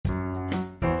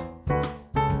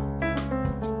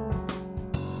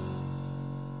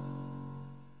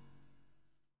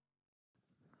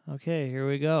Okay, here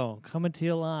we go. Coming to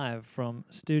you live from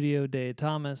Studio Day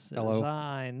Thomas. Hello. It is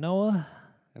I, Noah.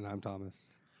 And I'm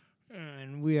Thomas.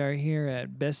 And we are here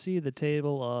at Bessie, the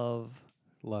table of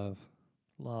Love.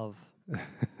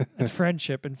 and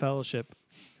friendship and fellowship.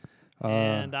 Uh,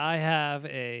 And I have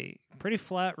a pretty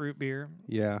flat root beer.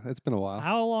 Yeah, it's been a while.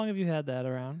 How long have you had that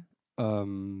around? Yeah,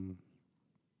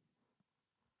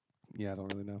 I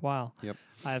don't really know. Wow. Yep.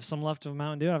 I have some left of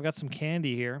Mountain Dew. I've got some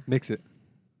candy here. Mix it.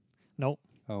 Nope.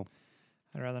 Oh.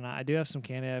 I'd rather not. I do have some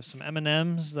candy. I have some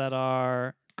M&Ms that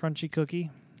are crunchy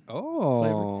cookie.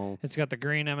 Oh. It's got the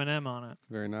green M&M on it.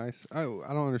 Very nice. Oh, I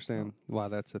don't understand why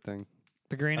that's a thing.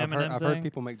 The green I've M&M I've heard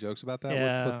people make jokes about that.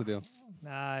 What's supposed to do?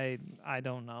 I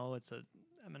don't know. It's a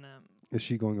M&M. Is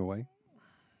she going away?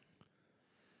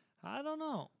 I don't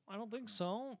know. I don't think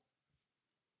so.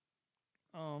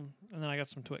 And then I got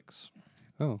some Twix.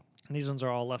 Oh. And these ones are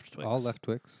all left Twix. All left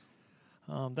Twix.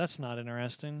 That's not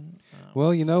interesting.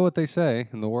 Well, you know what they say,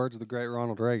 in the words of the great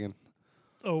Ronald Reagan.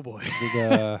 Oh boy.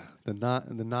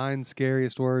 the nine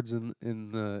scariest words in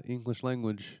the English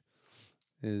language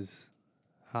is,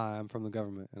 "Hi, I'm from the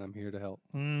government and I'm here to help."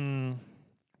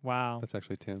 Wow. That's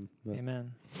actually Tim. But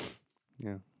Amen.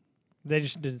 yeah. They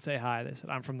just didn't say hi. They said,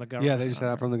 "I'm from the government." Yeah, they just said,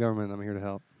 "I'm from the government and I'm here to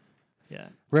help." Yeah.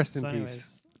 Rest in anyways,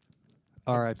 peace.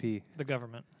 R.I.P. The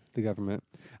government. The government.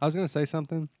 I was going to say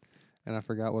something, and I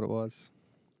forgot what it was.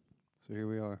 So here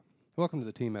we are. Welcome to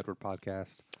the Team Edward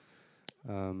podcast.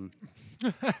 I'm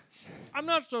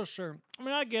not so sure. I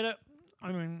mean, I get it.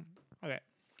 I mean, okay.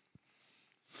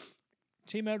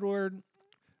 Team Edward.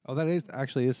 Oh, that is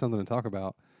actually something to talk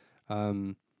about.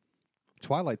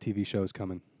 Twilight TV show is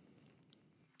coming.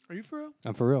 Are you for real?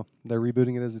 I'm for real. They're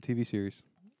rebooting it as a TV series.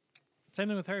 Same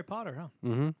thing with Harry Potter, huh?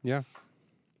 Mm-hmm. Yeah.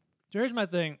 So here's my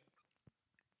thing.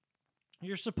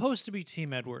 You're supposed to be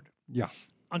Team Edward. Yeah.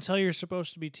 Until you're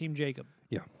supposed to be Team Jacob.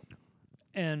 Yeah.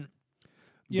 And,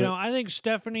 you know, I think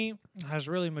Stephanie has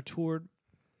really matured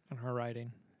in her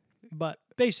writing. But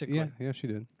basically. Yeah, she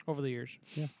did. Over the years.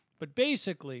 Yeah. But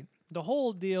basically, the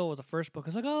whole deal with the first book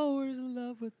is like, oh, we're in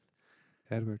love with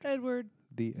Edward.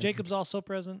 Jacob's also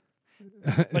present.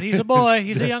 But he's a boy.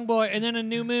 He's a young boy. And then in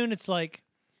New Moon, it's like,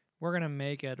 we're going to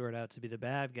make Edward out to be the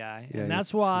bad guy. Yeah, and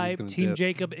that's why Team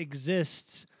Jacob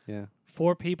exists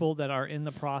for people that are in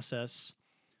the process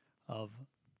of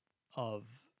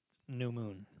New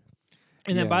Moon.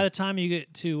 And then by the time you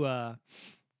get to,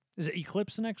 is it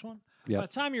Eclipse the next one? Yeah. By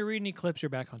the time you're reading Eclipse, you're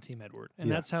back on Team Edward. And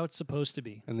that's how it's supposed to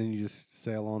be. And then you just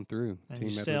sail on through. And Team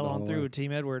you Edward sail on through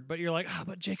Team Edward. But you're like,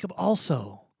 but Jacob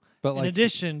also. But in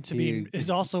addition to being, is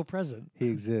also present. He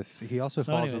exists. He also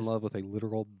falls in love with a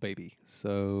literal baby.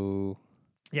 So.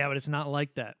 Yeah, but it's not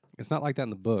like that. It's not like that in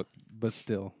the book, but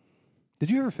still.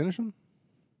 Did you ever finish them?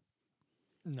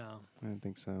 No. I didn't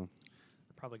think so.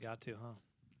 Probably got to, huh?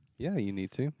 Yeah, you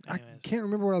need to. Anyways. I can't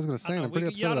remember what I was going to say. I'm pretty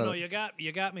upset about it.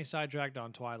 You got me sidetracked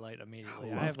on Twilight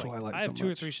immediately. I love Twilight I have two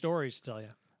or three stories to tell you.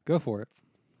 Go for it.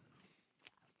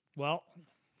 Well,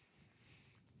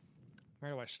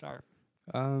 where do I start?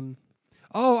 Oh,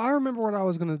 I remember what I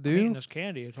was going to do. I'm eating this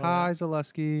candy. Hi,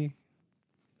 Zaleski.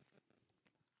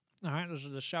 All right, this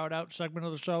is the shout-out segment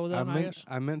of the show then, I guess.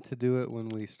 I meant to do it when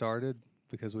we started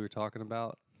because we were talking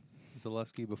about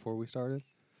Zaleski before we started.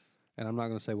 And I'm not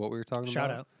going to say what we were talking about.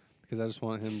 Shout-out. Because I just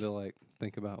want him to, like,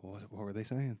 think about what were they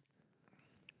saying?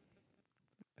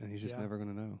 And he's just never going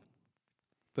to know.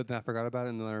 But then I forgot about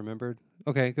it, and then I remembered.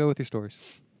 Okay, go with your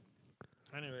stories.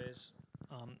 Anyways,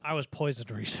 I was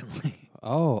poisoned recently.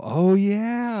 Oh,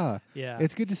 yeah. Yeah.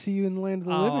 It's good to see you in the land of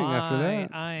the living after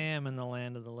that. I am in the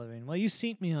land of the living. Well, you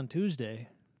seen me on Tuesday.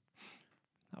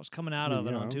 I was coming out of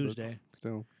it on Tuesday.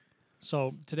 Still.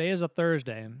 So today is a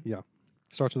Thursday. Yeah.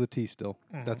 Starts with a T still.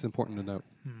 Mm-hmm. That's important to note.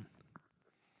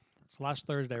 It's last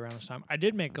Thursday around this time. I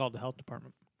did make call to the health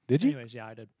department. Did you? Anyways, yeah,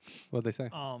 I did. What'd they say?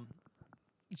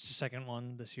 It's the second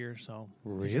one this year, so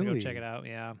really, go check it out.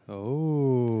 Yeah.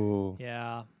 Oh.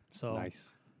 Yeah. So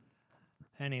nice.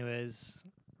 Anyways,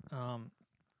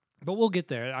 but we'll get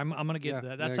there. I'm gonna get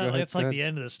that. That's that's like the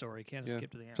end of the story. Can't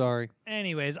skip to the end. Sorry.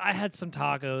 Anyways, I had some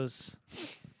tacos,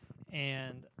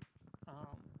 and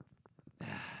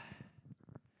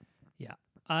yeah,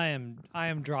 I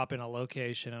am dropping a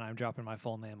location, and I'm dropping my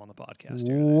full name on the podcast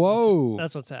here. Whoa,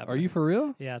 that's what's happening. Are you for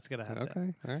real? Yeah, it's gonna happen.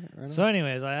 Okay, all right. Right so,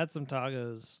 anyways, I had some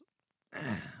tacos,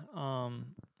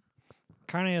 carne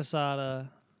asada,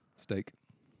 steak.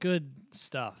 Good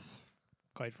stuff,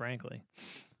 quite frankly.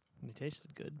 And they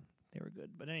tasted good. They were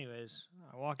good. But anyways,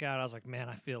 I walk out. I was like, man,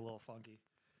 I feel a little funky.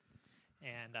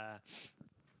 And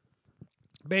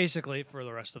basically, for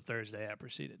the rest of Thursday, I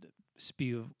proceeded to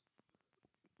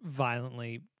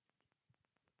violently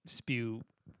spew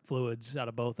fluids out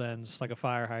of both ends, like a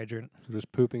fire hydrant.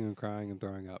 Just pooping and crying and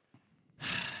throwing up.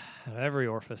 Every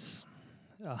orifice.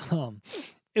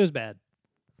 It was bad.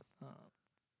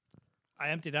 I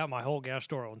emptied out my whole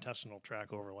gastrointestinal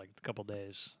tract over like a couple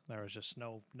days. There was just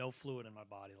no fluid in my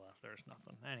body left. There was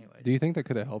nothing. Anyways. Do you think that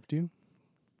could have helped you?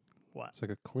 What? It's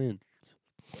like a cleanse.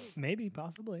 Maybe,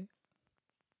 possibly.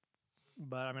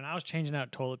 But I mean, I was changing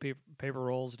out toilet paper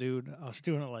rolls, dude. I was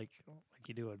doing it like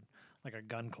you do like a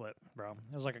gun clip, bro.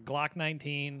 It was like a Glock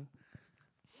 19,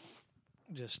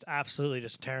 just absolutely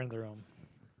just tearing through them.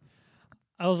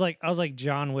 I was like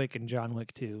John Wick and John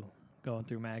Wick 2, going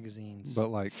through magazines. But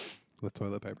like with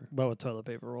toilet paper. But with toilet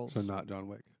paper rolls. So not John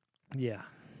Wick. Yeah.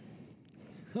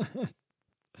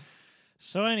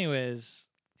 So, anyways,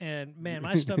 and man,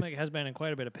 my stomach has been in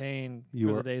quite a bit of pain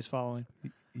for the days following.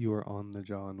 You were on the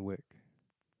John Wick.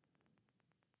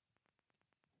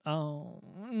 Oh,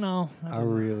 no. I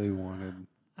really wanted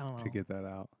to get that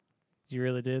out. You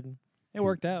really did? It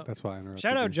worked out. That's why I interrupted.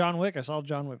 Shout out John Wick. I saw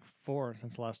John Wick 4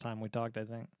 since the last time we talked, I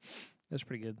think. It was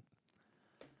pretty good.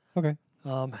 Okay.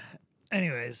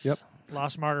 Anyways. Yep.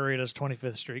 Los Margaritas,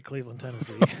 25th Street, Cleveland,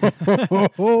 Tennessee.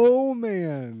 Oh,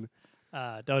 man.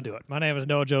 Don't do it. My name is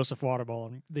Noah Joseph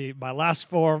Waterbowl. My last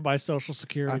four of my social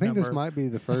security number. I think this might be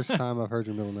the first time I've heard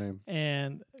your middle name.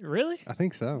 And really? I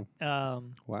think so.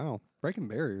 Wow. Breaking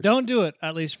barriers. Don't do it,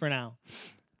 at least for now.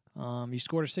 You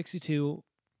scored a 62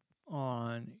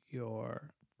 on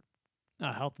your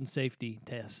health and safety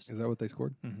test. Is that what they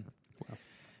scored? Mm-hmm. Wow.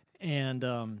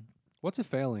 And what's a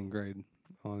failing grade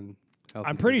on health?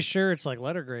 I'm pretty sure it's like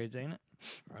letter grades, ain't it?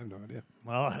 I have no idea.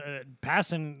 Well,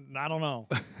 passing, I don't know.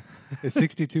 Is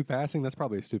 62 passing? That's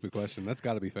probably a stupid question. That's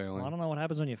got to be failing. Well, I don't know what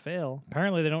happens when you fail.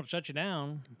 Apparently, they don't shut you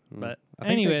down. But I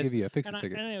think anyways, they give you a pixie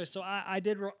ticket. Anyway, so I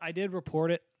did report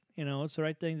it. You know, it's the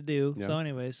right thing to do. Yeah. So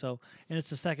anyway, and it's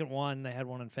the second one. They had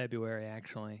one in February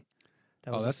actually.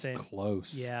 That was that's the same,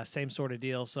 close. Yeah, same sort of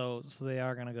deal. So they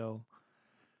are gonna go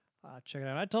check it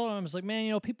out. I told them, I was like, man,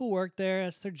 you know, people work there.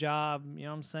 That's their job. You know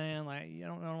what I'm saying? Like, I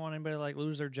don't want anybody to like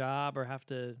lose their job or have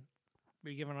to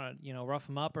be given a rough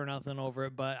them up or nothing over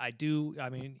it. But I do. I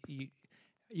mean,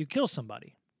 you kill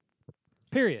somebody.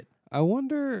 Period. I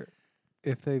wonder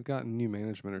if they've gotten new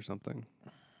management or something.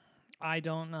 I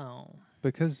don't know.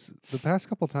 Because the past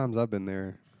couple times I've been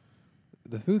there,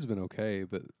 the food's been okay,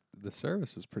 but the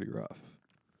service is pretty rough.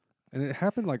 And it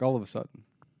happened like all of a sudden.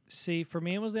 See, for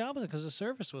me, it was the opposite because the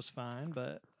service was fine.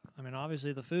 But, I mean,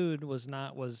 obviously the food was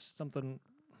something,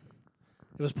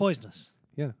 it was poisonous.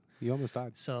 Yeah, you almost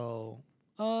died. So,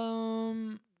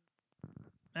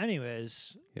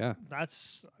 anyways. Yeah.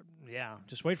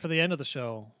 Just wait for the end of the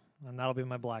show. And that'll be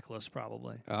my blacklist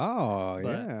probably. Oh,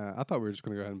 yeah. I thought we were just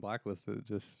going to go ahead and blacklist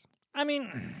it. I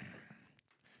mean,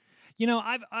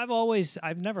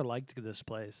 I've never liked this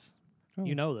place. Oh.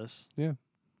 You know this. Yeah.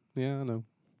 Yeah, I know.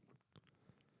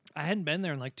 I hadn't been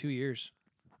there in like 2 years.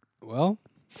 Well,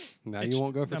 now you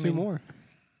won't go for two more.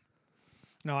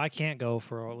 No, I can't go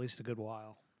for at least a good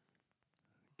while.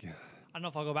 Yeah. I don't know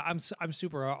if I'll go back. I'm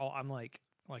super. I'm like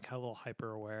a little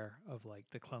hyper aware of like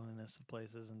the cleanliness of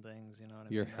places and things. You know what I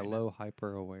mean? You're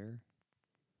hyper aware.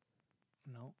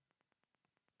 No,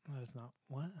 that is not.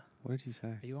 What? What did you say?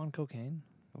 Are you on cocaine?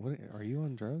 What? Are you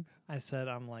on drugs? I said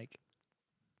I'm like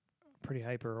pretty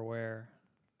hyper aware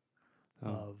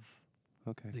of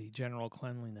the general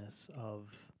cleanliness of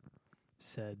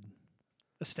said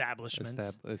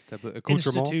establishments,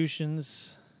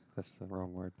 institutions. That's the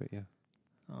wrong word, but yeah.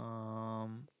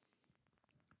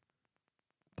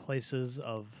 Places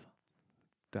of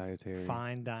dietary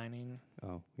fine dining.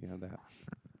 Oh, yeah, that.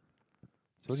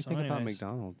 So what do you think about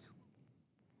McDonald's?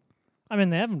 I mean,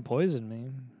 they haven't poisoned me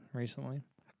recently.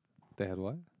 They had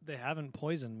what? They haven't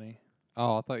poisoned me.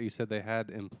 Oh, I thought you said they had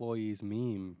employees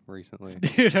meme recently.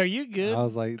 Dude, are you good? I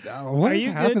was like, what is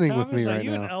happening with me right now? Are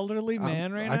you an elderly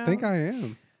man right now? I think I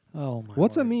am. Oh, my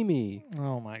What's word. a meme?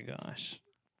 Oh, my gosh.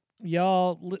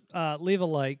 Y'all, leave a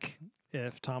like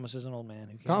if Thomas is an old man.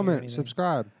 Who can't Comment,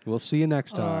 subscribe. We'll see you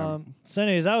next time. So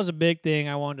anyways, that was a big thing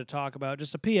I wanted to talk about.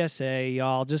 Just a PSA,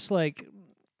 y'all. Just like,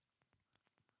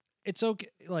 it's okay.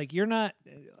 Like, you're not,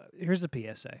 here's the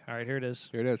PSA. All right, here it is.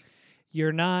 Here it is.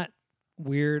 You're not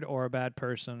weird or a bad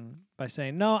person by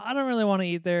saying, no, I don't really want to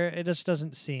eat there. It just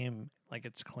doesn't seem like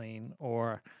it's clean.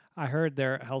 Or I heard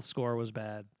their health score was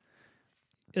bad.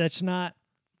 You're not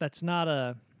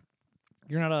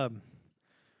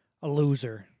a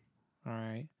loser. All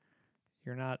right.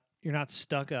 You're not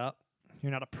stuck up.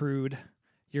 You're not a prude.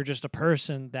 You're just a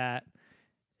person that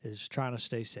is trying to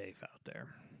stay safe out there.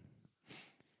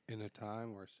 In a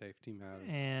time where safety matters.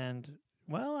 And,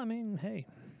 well, I mean, hey.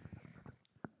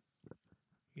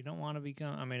 You don't want to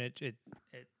become. I mean, it.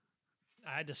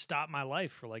 I had to stop my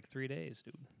life for like 3 days,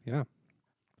 dude. Yeah,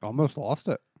 almost lost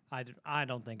it. I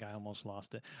don't think I almost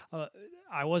lost it.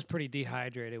 I was pretty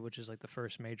dehydrated, which is like the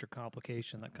first major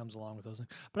complication that comes along with those things.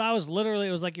 But I was literally,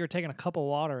 it was like you were taking a cup of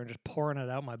water and just pouring it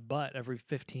out my butt every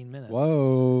 15 minutes.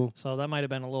 Whoa. So that might have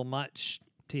been a little much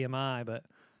TMI, but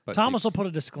Butt Thomas cheeks. will put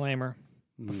a disclaimer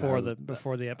before No,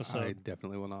 the episode. I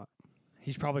definitely will not.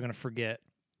 He's probably going to forget.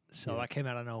 So Yeah. that came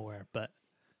out of nowhere. But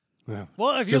Yeah.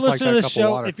 well, if you're Just like listening to that this cup of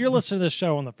show, water. if you're listening to this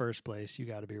show in the first place, you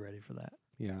got to be ready for that.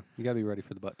 Yeah, you gotta be ready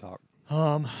for the butt talk.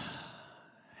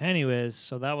 Anyways,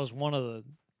 so that was one of the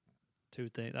two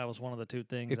things. That was one of the two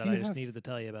things If that you I just have- needed to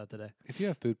tell you about today. If you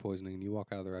have food poisoning and you walk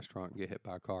out of the restaurant and get hit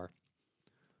by a car,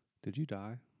 did you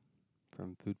die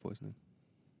from food poisoning?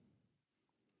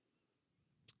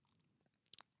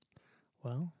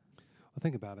 Well,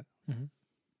 Think about it. Mhm.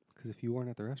 Because if you weren't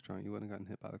at the restaurant, you wouldn't have gotten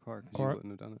hit by the car because Cor- you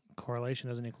wouldn't have done it. correlation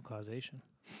doesn't equal causation.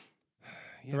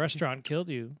 Yeah, The restaurant killed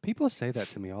you. People say that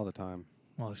to me all the time.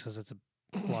 Well, it's because it's a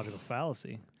logical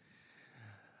fallacy.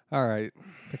 All right.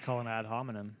 To call an ad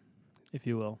hominem, if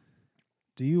you will.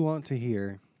 Do you want to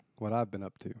hear what I've been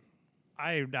up to?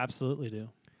 I absolutely do.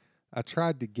 I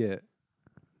tried to get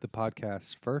the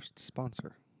podcast's first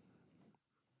sponsor.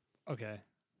 Okay.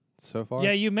 So far?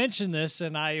 Yeah, you mentioned this,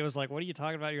 and I was like, what are you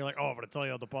talking about? You're like, oh, I'm going to tell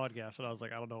you on the podcast. And I was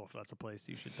like, I don't know if that's a place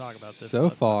you should talk about this. So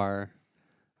far,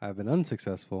 I've been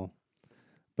unsuccessful.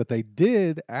 But they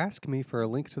did ask me for a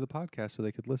link to the podcast so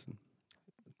they could listen.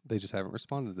 They just haven't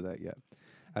responded to that yet.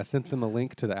 I sent them a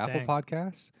link to the Apple Dang.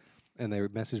 Podcast, and they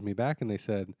messaged me back, and they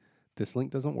said, this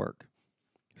link doesn't work.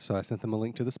 So I sent them a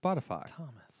link to the Spotify,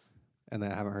 Thomas. and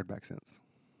I haven't heard back since.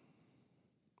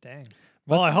 Dang.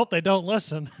 Well, I hope they don't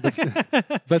listen.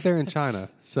 But they're in China,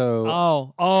 so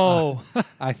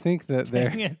I think that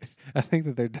Dang it. I think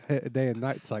that their day and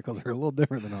night cycles are a little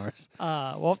different than ours.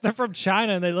 Well, if they're from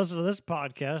China and they listen to this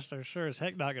podcast, they're sure as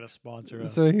heck not going to sponsor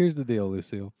us. So here's the deal,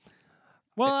 Lucille.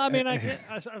 Well, I mean,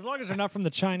 as long as they're not from the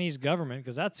Chinese government,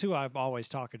 because that's who I'm always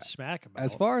talking smack about.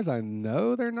 As far as I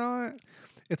know, they're not.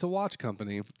 It's a watch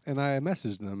company, and I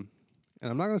messaged them,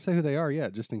 and I'm not going to say who they are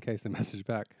yet, just in case they message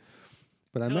back.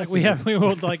 But I messaged we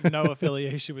will like no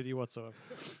affiliation with you whatsoever.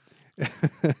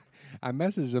 I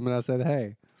messaged them and I said,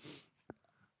 "Hey,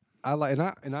 I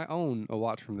I own a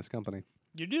watch from this company.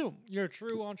 You do. You're a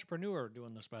true entrepreneur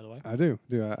doing this, by the way. I do.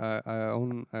 I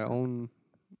own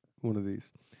one of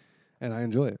these, and I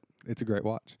enjoy it. It's a great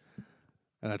watch.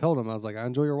 And I told them, I was like, I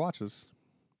enjoy your watches,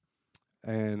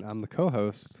 and I'm the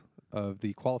co-host of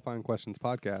the Qualifying Questions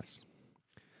podcast.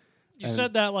 You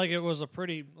said that like it was a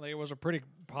pretty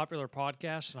popular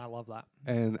podcast, and I love that.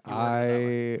 And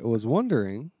I was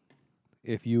wondering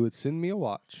if you would send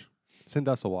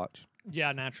us a watch.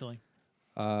 Yeah, naturally.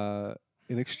 In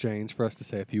exchange for us to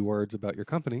say a few words about your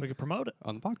company. We could promote it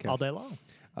on the podcast all day long.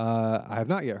 I have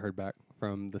not yet heard back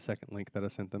from the second link that I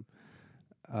sent them.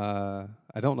 I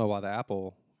don't know why the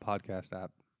Apple podcast app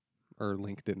or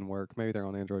link didn't work. Maybe they're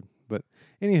on Android. But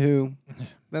anywho,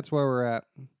 that's where we're at.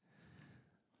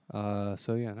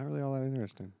 So yeah, not really all that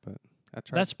interesting, but I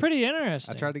tried. That's pretty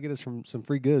interesting. I tried to get us some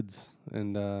free goods,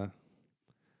 and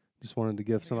just wanted to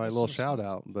give somebody a little shout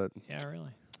out, but yeah, really.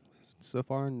 So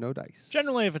far, no dice.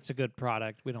 Generally, if it's a good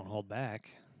product, we don't hold back.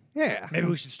 Yeah, maybe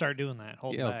we should start doing that.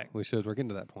 Hold back. We should. We're getting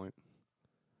to that point.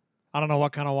 I don't know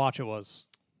what kind of watch it was.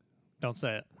 Don't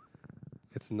say it.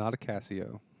 It's not a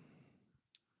Casio.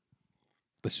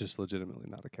 It's just legitimately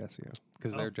not a Casio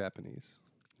because they're Japanese,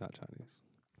 not Chinese.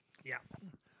 Yeah.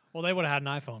 Well, they would have had an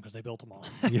iPhone because they built them all.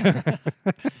 Yeah.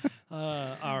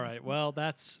 All right. Well,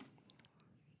 that's.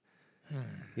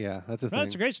 Yeah, that's a thing.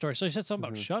 That's a great story. So you said something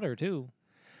about Shutter too.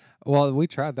 Well, we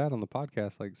tried that on the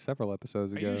podcast like several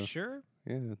episodes ago. Are you sure?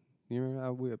 Yeah. You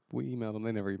remember we emailed them?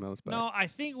 They never emailed us back. No, I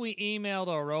think we emailed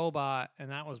a robot, and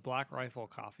that was Black Rifle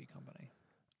Coffee Company.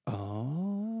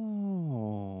 Oh.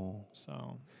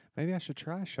 So maybe I should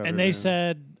try Shutter. And they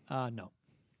said no.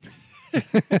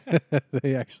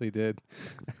 They actually did.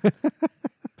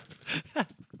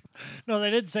 No, they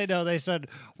didn't say no. They said,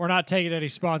 we're not taking any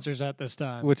sponsors at this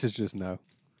time. Which is just no.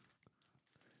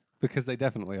 Because they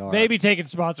definitely are. They be taking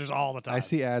sponsors all the time. I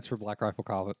see ads for Black Rifle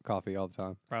coffee all the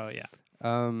time. Bro, yeah.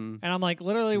 And I'm like,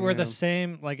 literally, we're the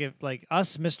same. Like, if like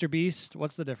us, Mr. Beast,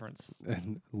 what's the difference?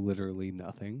 Literally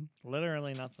nothing.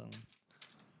 Literally nothing.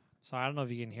 So I don't know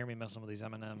if you can hear me messing with these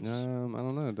M&Ms. I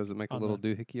don't know. Does it make a little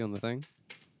doohickey on the thing?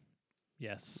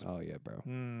 Yes. Oh, yeah, bro.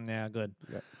 Yeah, good.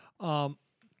 Yep.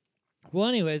 Well,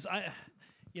 anyways,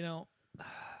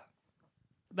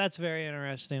 that's very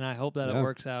interesting. I hope that it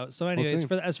works out. So,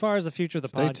 anyways, as far as the future of the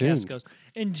podcast goes,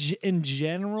 in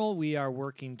general, we are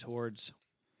working towards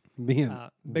Being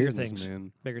bigger things.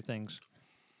 businessman. Bigger things.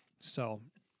 So,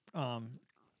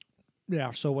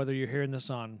 yeah. So whether you're hearing this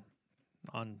on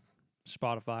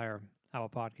Spotify or Apple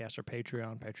Podcasts or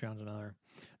Patreon's another.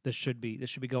 This should be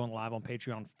going live on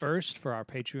Patreon first for our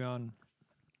Patreon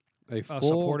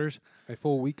supporters. A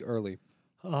full week early.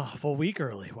 Full week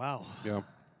early. Wow. Yeah.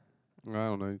 I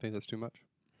don't know. You think that's too much?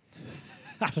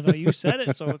 I don't know. You said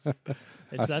it, so it's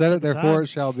I said it, therefore it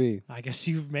shall be. I guess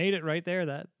you've made it right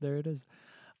there. There it is.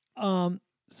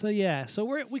 So yeah, so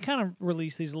we kind of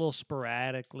release these a little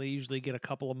sporadically. Usually get a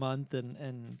couple a month,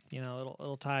 and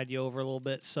it'll tide you over a little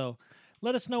bit. So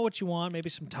let us know what you want. Maybe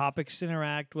some topics.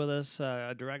 Interact with us.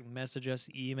 Direct message us.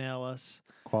 Email us.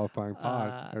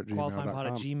 Qualifyingpod at qualifyingpod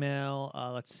at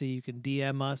gmail. Let's see. You can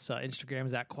DM us. Instagram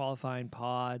is at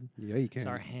qualifyingpod. Yeah, you can. It's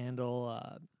our handle.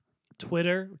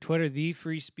 Twitter, the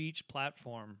free speech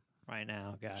platform right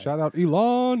now, guys. Shout out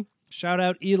Elon.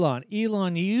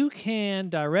 Elon, you can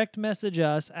direct message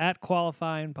us at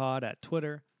qualifyingpod at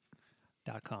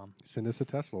twitter.com. Send us a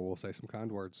Tesla. We'll say some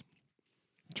kind words.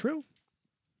 True.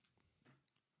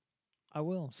 I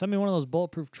will. Send me one of those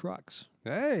bulletproof trucks.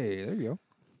 Hey, there you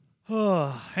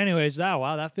go. Anyways,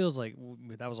 wow, that feels like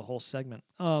that was a whole segment.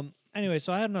 Anyway,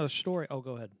 so I had another story. Oh,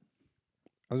 go ahead.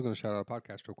 I was going to shout out a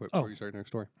podcast real quick before you start your next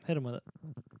story. Hit him with it.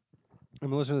 I've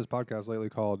been listening to this podcast lately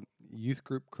called Youth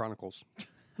Group Chronicles.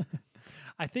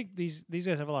 I think these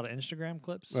guys have a lot of Instagram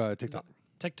clips. TikTok.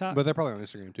 But they're probably on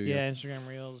Instagram too. Yeah, Instagram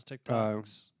Reels,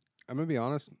 TikToks. I'm going to be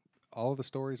honest. All of the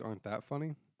stories aren't that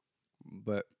funny,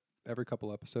 but every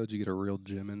couple episodes you get a real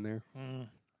gem in there.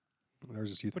 There's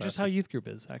this youth Which pastor. is how youth group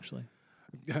is, actually.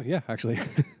 Yeah, actually.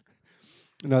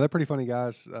 No, they're pretty funny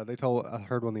guys. I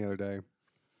heard one the other day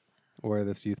where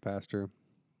this youth pastor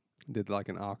did like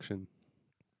an auction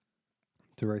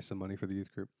to raise some money for the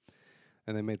youth group.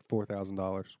 And they made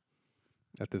 $4,000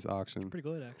 at this auction. Pretty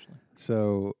good, actually.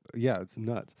 So, yeah, it's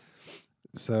nuts.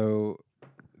 So,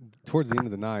 towards the end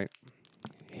of the night,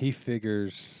 he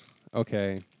figures,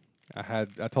 okay, I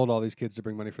told all these kids to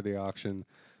bring money for the auction.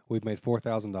 We've made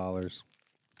 $4,000.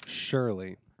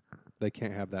 Surely they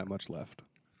can't have that much left.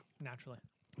 Naturally.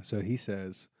 So he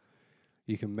says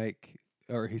you can make,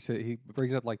 or he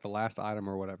brings up like the last item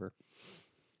or whatever.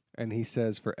 And he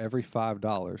says for every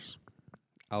 $5,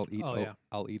 I'll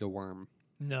eat a worm.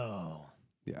 No.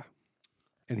 Yeah.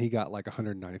 And he got like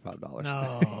 $195.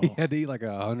 No. He had to eat like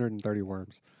 130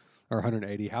 worms or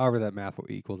 180, however that math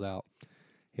equals out.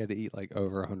 He had to eat like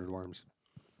over 100 worms.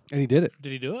 And he did it.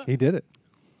 Did he do it? He did it.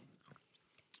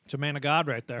 It's a man of God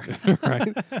right there.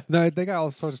 Right? No, they got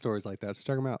all sorts of stories like that, so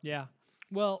check them out. Yeah.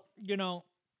 Well, there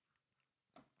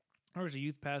was a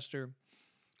youth pastor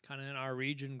kind of in our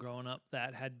region growing up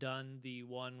that had done the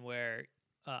one where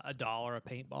 $1 a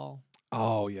paintball.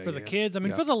 Oh yeah, for the kids. I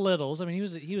mean, for the littles. I mean, he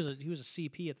was a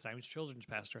CP at the time. He was children's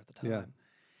pastor at the time. Yeah.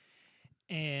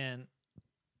 And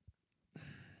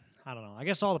I don't know. I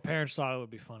guess all the parents thought it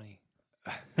would be funny,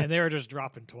 and they were just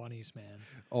dropping 20s, man.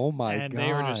 Oh my god! And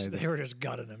they were just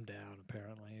gutting him down.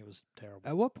 Apparently, it was terrible.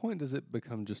 At what point does it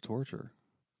become just torture?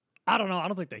 I don't know. I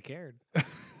don't think they cared.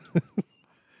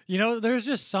 There's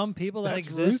just some people that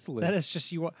exist ruthless. that it's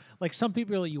just like some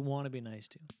people that you want to be nice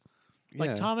to.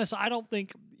 Like Thomas, I don't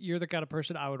think you're the kind of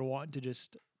person I would want to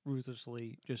just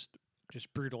ruthlessly just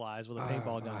brutalize with a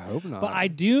paintball gun. I hope not. But I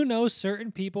do know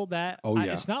certain people that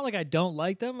it's not like I don't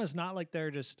like them. It's not like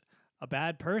they're just a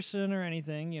bad person or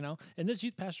anything, And this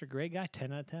youth pastor, great guy,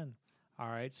 10 out of 10. All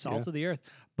right, salt of the earth.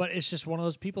 But it's just one of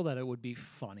those people that it would be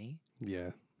funny.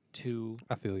 Yeah. To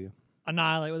I feel you.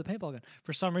 Annihilate with a paintball gun.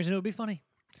 For some reason, it would be funny.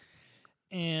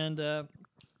 And so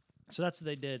that's what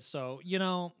they did. So,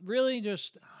 really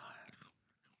just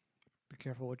be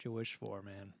careful what you wish for,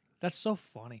 man. That's so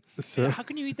funny. So, how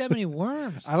can you eat that many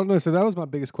worms? I don't know. So that was my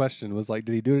biggest question was like,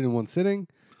 did he do it in one sitting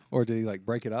or did he like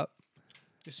break it up?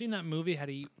 You seen that movie, How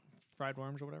to Eat Fried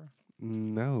Worms or whatever?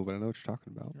 No, but I know what you're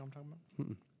talking about. You know what I'm talking about?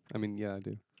 Mm-mm. I mean, yeah, I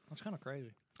do. That's kind of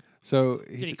crazy. So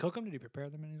did he cook them? Did he prepare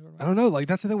them in any sort of way? I don't know. Like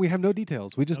that's the thing. We have no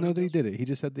details. We just know that he did it. He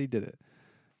just said that he did it.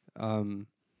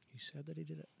 He said that he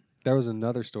did it. There was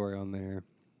another story on there.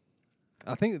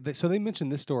 I think so. They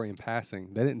mentioned this story in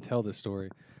passing. They didn't tell this story.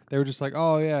 They were just like,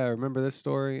 "Oh yeah, I remember this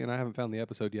story," and I haven't found the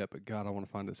episode yet. But God, I want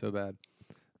to find it so bad.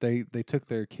 They took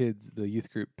their kids, the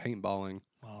youth group, paintballing.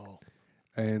 Oh.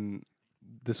 And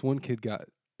this one kid got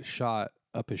shot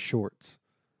up his shorts,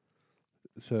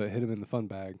 so it hit him in the fun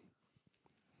bag.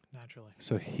 Naturally.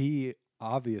 So he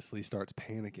obviously starts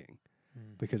panicking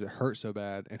because it hurt so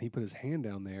bad, and he put his hand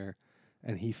down there,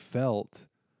 and he felt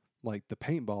like the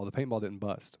paintball didn't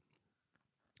bust.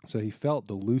 So he felt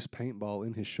the loose paintball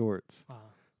in his shorts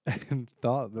and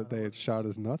thought that they had shot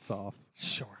his nuts off.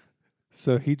 Sure.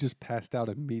 So he just passed out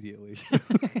immediately.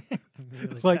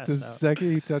 Immediately Like the passed out.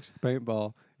 second he touched the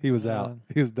paintball, he was out.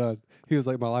 He was done. He was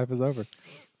like, my life is over.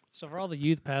 So for all the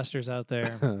youth pastors out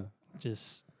there,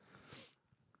 just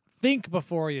think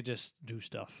before you just do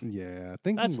stuff. Yeah.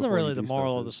 That's really the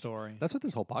moral of the story. That's what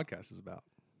this whole podcast is about.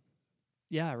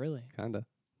 Yeah, really. Kind of.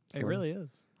 It really is.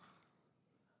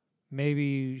 Maybe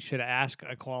you should ask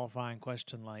a qualifying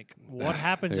question like, what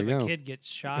happens if a kid gets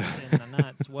shot in the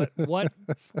nuts?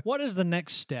 What is the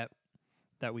next step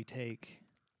that we take?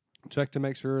 Check to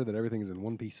make sure that everything is in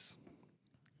one piece.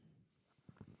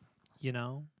 You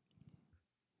know?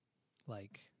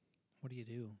 Like, what do you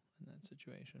do in that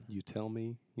situation? You tell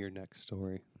me your next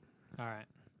story. All right.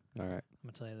 I'm going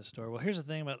to tell you the story. Well, here's the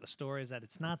thing about the story is that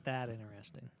it's not that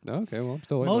interesting. Okay, well, I'm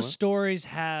still waiting. Most stories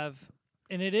have,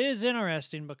 and it is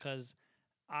interesting because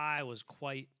I was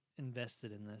quite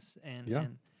invested in this.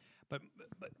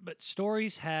 But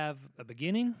stories have a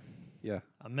beginning,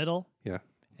 a middle,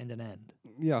 and an end.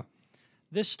 Yeah.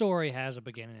 This story has a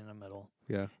beginning and a middle.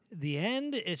 Yeah. The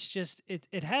end, it's just,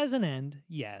 it has an end,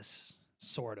 yes,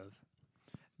 sort of.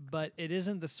 But it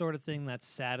isn't the sort of thing that's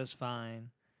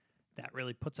satisfying, that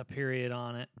really puts a period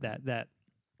on it, that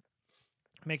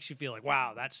makes you feel like,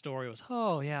 wow, that story was,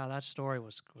 that story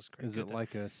was great. Is it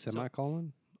like a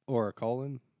semicolon or a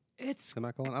colon? It's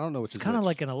semicolon. I don't know which is kind of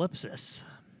like an ellipsis.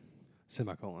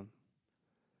 Semicolon.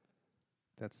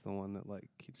 That's the one that like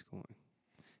keeps going.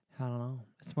 I don't know.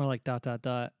 It's more like ... That's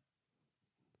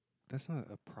not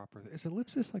a proper. Is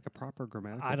ellipsis like a proper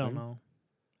grammatical I don't thing? know.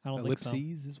 I don't ellipses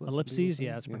think so. Is what ellipses,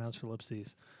 yeah, it's pronounced for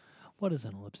ellipses. What is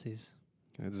an ellipses?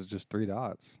 This is just 3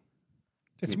 dots.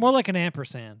 It's more like an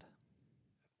ampersand.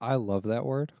 I love that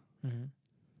word. Mm-hmm.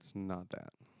 It's not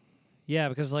that. Yeah,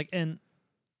 because like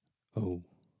Oh.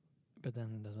 But then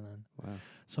it doesn't end. Wow.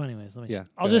 So, anyways, let me. Yeah.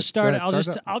 I'll just start.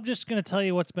 I'm just gonna tell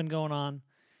you what's been going on.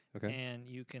 Okay. And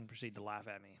you can proceed to laugh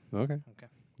at me. Okay. Okay.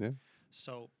 Yeah.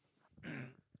 So,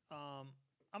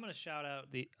 I'm gonna shout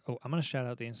out the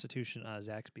institution,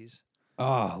 Zaxby's. Oh,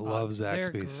 I love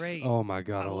Zaxby's. They're great. Oh my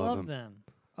God, I love them.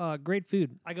 Great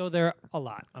food. I go there a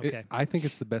lot. Okay. I think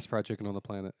it's the best fried chicken on the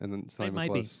planet, and then it's not even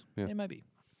close. Yeah. It might be.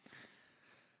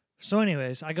 So,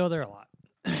 anyways, I go there a lot.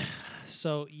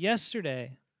 So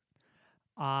yesterday,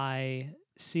 I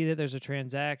see that there's a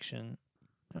transaction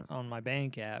on my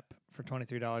bank app for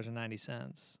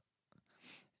 $23.90.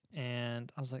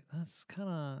 And I was like, that's kind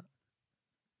of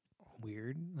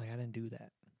weird. Like, I didn't do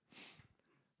that.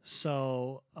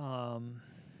 So,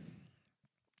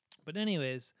 but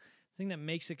anyways, the thing that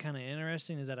makes it kind of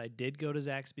interesting is that I did go to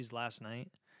Zaxby's last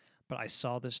night, but I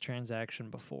saw this transaction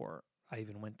before I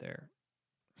even went there,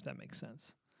 if that makes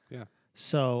sense. Yeah.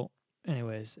 So,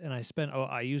 anyways, and I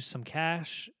used some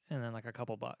cash and then like a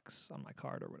couple bucks on my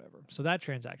card or whatever. So that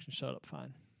transaction showed up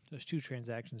fine. There's 2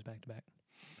 transactions back to back.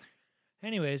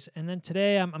 Anyways, and then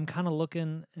today I'm kind of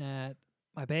looking at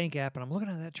my bank app and I'm looking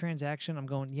at that transaction. I'm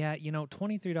going, yeah,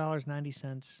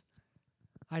 $23.90.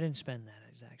 I didn't spend that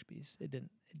at Zaxby's. It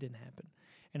didn't happen.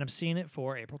 And I'm seeing it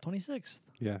for April 26th.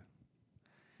 Yeah.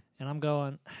 And I'm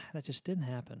going, that just didn't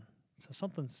happen. So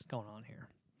something's going on here.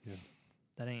 Yeah.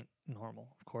 That ain't normal.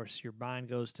 Of course, your mind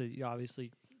goes to,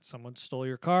 obviously, someone stole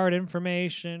your card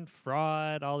information,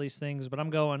 fraud, all these things. But I'm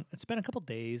going, it's been a couple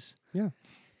days. Yeah.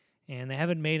 And they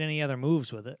haven't made any other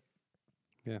moves with it.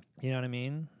 Yeah. You know what I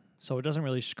mean? So it doesn't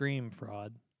really scream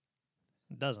fraud.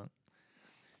 It doesn't.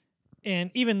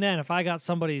 And even then, if I got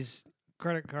somebody's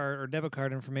credit card or debit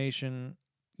card information,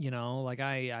 like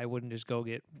I wouldn't just go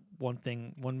get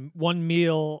one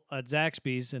meal at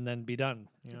Zaxby's and then be done.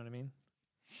 You know what I mean?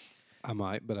 I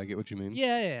might, but I get what you mean.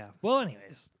 Yeah. Well,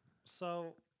 anyways,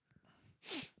 so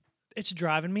it's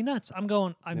driving me nuts.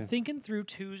 I'm thinking through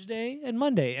Tuesday and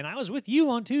Monday, and I was with you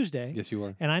on Tuesday. Yes, you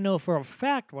were. And I know for a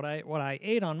fact what I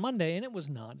ate on Monday, and it was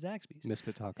not Zaxby's.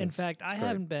 Misfit tacos. In fact, I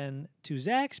haven't been to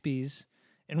Zaxby's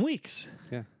in weeks.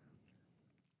 Yeah.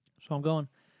 So I'm going,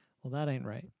 well, that ain't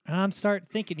right. And I'm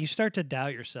thinking, you start to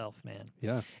doubt yourself, man.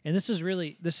 Yeah. And this is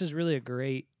really a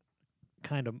great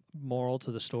kind of moral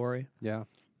to the story. Yeah.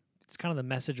 It's kind of the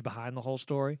message behind the whole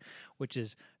story, which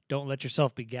is don't let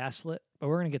yourself be gaslit. But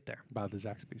we're going to get there. By the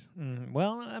Zaxby's.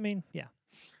 Well, I mean, yeah.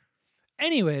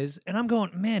 Anyways, and I'm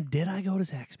going, man, did I go to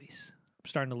Zaxby's? I'm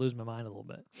starting to lose my mind a little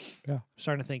bit. Yeah. I'm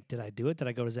starting to think, did I do it? Did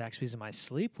I go to Zaxby's in my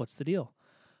sleep? What's the deal?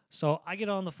 So I get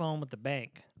on the phone with the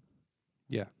bank.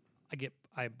 Yeah. I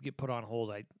get put on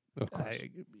hold. Of course.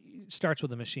 It starts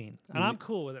with a machine. And I'm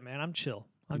cool with it, man. I'm chill.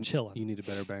 I'm chilling. You need a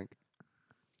better bank.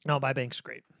 No, my bank's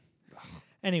great.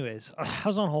 Anyways, I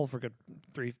was on hold for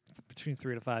between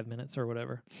 3 to 5 minutes or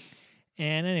whatever.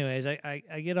 And anyways,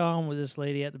 I get on with this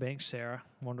lady at the bank, Sarah,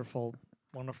 wonderful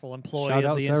wonderful employee Shout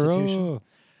of out the Sarah. institution.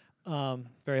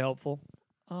 Very helpful.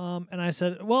 And I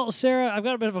said, well, Sarah, I've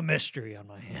got a bit of a mystery on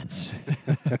my hands.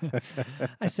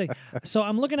 I say, so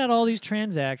I'm looking at all these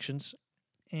transactions,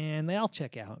 and they all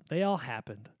check out. They all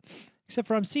happened. Except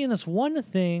for I'm seeing this one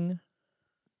thing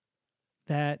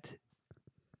that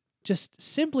just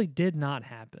simply did not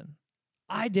happen.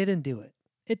 I didn't do it.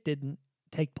 It didn't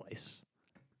take place.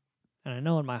 And I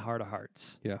know in my heart of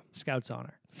hearts. Yeah. Scout's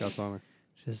honor. Scout's honor.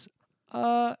 She says,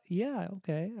 yeah,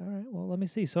 okay, all right, well, let me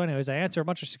see. So anyways, I answer a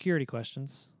bunch of security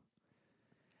questions.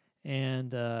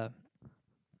 And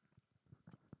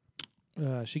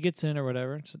she gets in or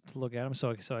whatever to look at them.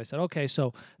 So I said, okay,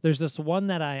 so there's this one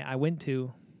that I went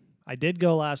to. I did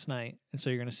go last night, and so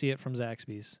you're going to see it from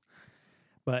Zaxby's.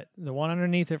 But the one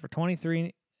underneath it for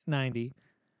 $23.90,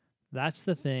 that's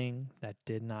the thing that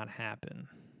did not happen.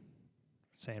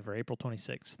 Saying for April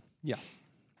 26th. Yeah.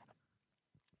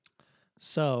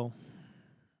 So,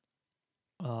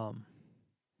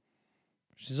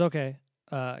 she says, okay,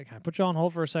 can I put you on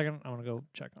hold for a second? I want to go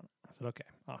check on it. I said, okay,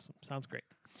 awesome. Sounds great.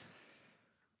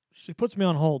 She puts me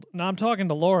on hold. Now, I'm talking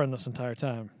to Lauren this entire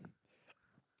time.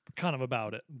 Kind of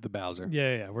about it. The Bowser.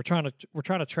 Yeah. We're trying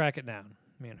to track it down,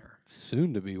 me and her.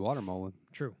 Soon to be watermelon.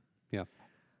 True. Yeah.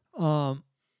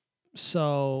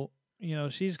 So,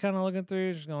 she's kind of looking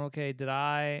through. She's going, okay,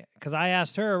 because I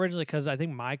asked her originally because I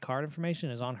think my card information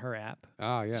is on her app.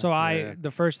 Oh, yeah. So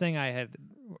the first thing I had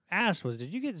asked was,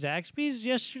 did you get Zaxby's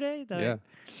yesterday?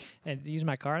 And use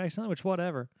my card accidentally, which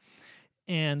whatever.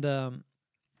 And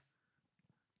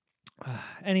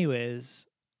anyways,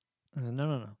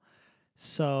 no.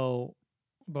 So,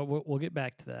 but we'll get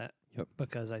back to that. Yep.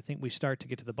 Because I think we start to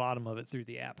get to the bottom of it through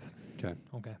the app.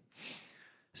 Okay.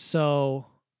 So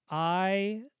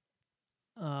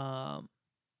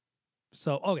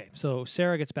So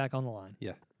Sarah gets back on the line.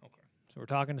 Yeah. Okay. So we're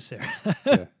talking to Sarah.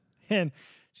 Yeah. And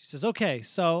she says, okay,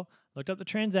 so looked up the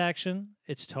transaction.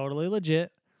 It's totally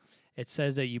legit. It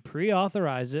says that you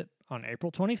pre-authorize it on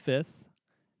April 25th.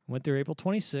 Went through April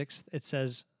 26th. It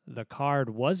says the card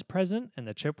was present and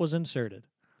the chip was inserted.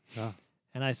 Oh.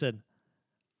 And I said,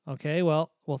 okay,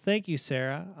 well, thank you,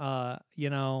 Sarah. I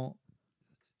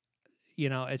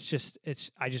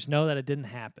just know that it didn't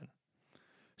happen.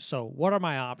 So what are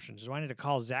my options? Do I need to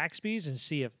call Zaxby's and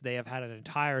see if they have had an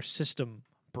entire system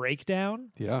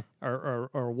breakdown? Yeah.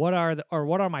 Or what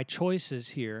are my choices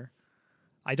here?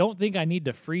 I don't think I need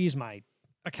to freeze my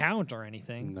account or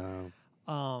anything.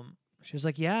 No. She was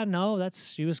like, yeah, no,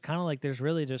 she was kind of like, there's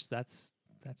really just, that's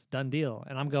done deal.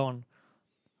 And I'm going,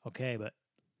 okay, but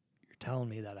you're telling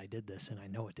me that I did this and I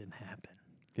know it didn't happen.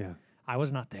 Yeah. I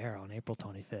was not there on April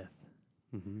 25th.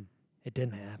 Mm-hmm. It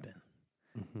didn't happen.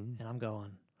 Mm-hmm. And I'm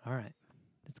going, all right,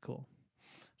 it's cool.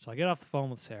 So I get off the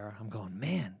phone with Sarah. I'm going,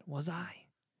 man,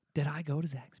 did I go to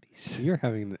Zaxby's? You're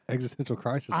having an existential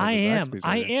crisis. I am. Zaxby's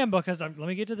I am because let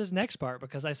me get to this next part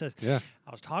because I said, yeah.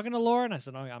 I was talking to Lauren. I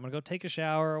said, okay, I'm going to go take a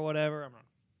shower or whatever.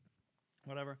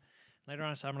 Whatever. Later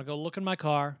on, I said, I'm going to go look in my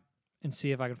car and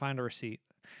see if I can find a receipt.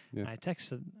 Yeah. And I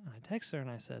texted her and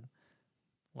I said,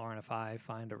 Lauren, if I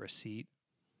find a receipt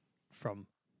from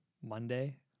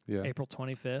Monday, Yeah. April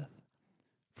 25th,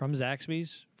 from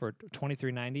Zaxby's for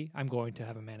 $23.90, I'm going to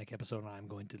have a manic episode and I'm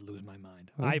going to lose my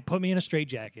mind. Oh. I put me in a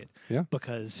straitjacket. Yeah.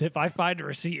 Because if I find a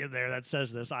receipt in there that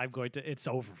says this, it's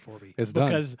over for me. It's done.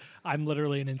 Because I'm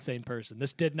literally an insane person.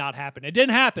 This did not happen. It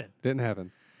didn't happen. Didn't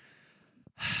happen.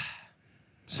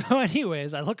 So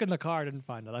anyways, I look in the car, didn't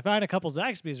find it. I find a couple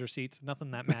Zaxby's receipts,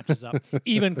 nothing that matches up,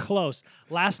 even close.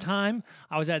 Last time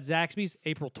I was at Zaxby's,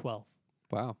 April 12th.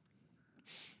 Wow.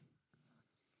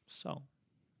 So,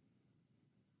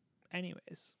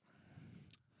 anyways.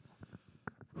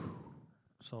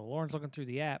 So Lauren's looking through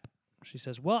the app. She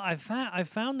says, well, I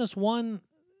found this one,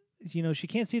 she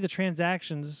can't see the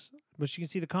transactions, but she can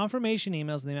see the confirmation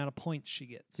emails and the amount of points she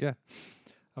gets. Yeah.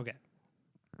 Okay.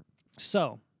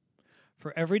 So,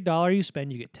 for every dollar you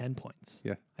spend, you get 10 points.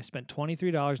 Yeah. I spent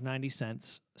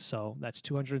 $23.90, so that's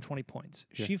 220 points.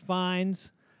 Yeah. She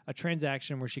finds a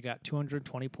transaction where she got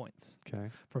 220 points. Okay.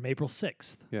 From April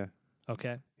 6th. Yeah.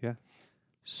 Okay. Yeah.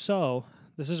 So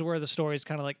this is where the story is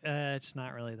kind of like, it's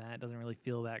not really that. It doesn't really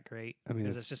feel that great. I mean,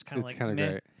 it's just kind of like, kind of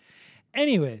great.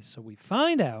 Anyways, so we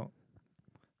find out,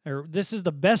 or this is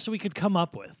the best we could come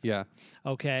up with. Yeah.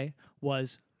 Okay.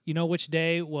 Was, which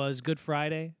day was Good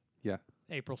Friday? Yeah.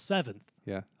 April 7th.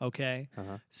 Yeah. Okay.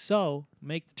 Uh-huh. So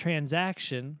make the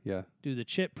transaction. Yeah. Do the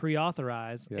chip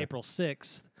pre-authorize April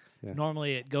 6th. Yeah.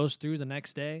 Normally it goes through the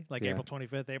next day, like Yeah. April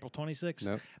 25th, April 26th.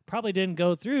 Nope. Probably didn't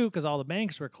go through because all the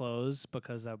banks were closed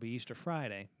because that would be Easter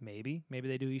Friday. Maybe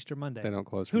they do Easter Monday. They don't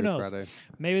close for Who Good knows? Friday.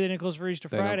 Maybe they didn't close for Easter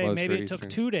They don't Friday. close Maybe for it took Easter.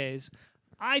 2 days.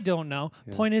 I don't know.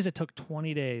 Yeah. Point is, it took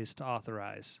 20 days to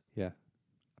authorize. Yeah.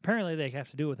 Apparently, they have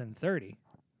to do it within 30.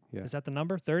 Yeah. Is that the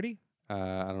number? 30?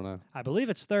 I don't know. I believe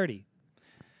it's 30.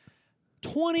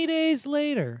 20 days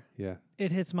later, Yeah.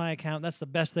 it hits my account. That's the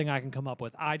best thing I can come up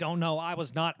with. I don't know. I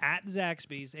was not at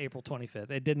Zaxby's April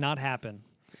 25th. It did not happen.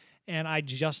 And I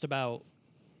just about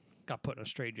got put in a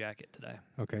straitjacket today.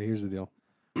 Okay, here's the deal.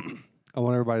 I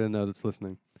want everybody to know that's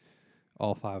listening,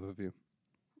 all 5 of you.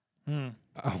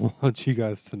 I want you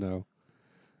guys to know,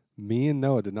 me and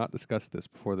Noah did not discuss this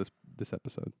before this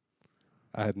episode.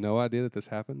 I had no idea that this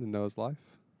happened in Noah's life.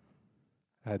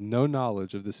 I had no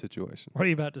knowledge of this situation. What are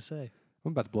you about to say?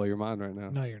 I'm about to blow your mind right now.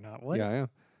 No, you're not. What? Yeah, I am.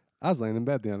 I was laying in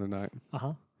bed the other night.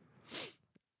 Uh-huh.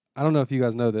 I don't know if you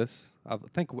guys know this. I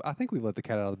think we've let the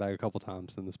cat out of the bag a couple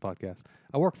times in this podcast.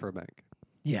 I work for a bank.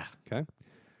 Yeah. Okay.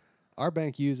 Our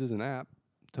bank uses an app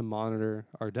to monitor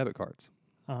our debit cards.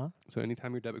 Uh-huh. So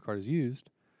anytime your debit card is used,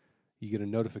 you get a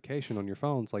notification on your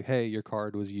phone. It's like, hey, your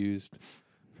card was used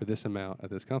for this amount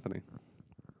at this company.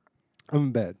 I'm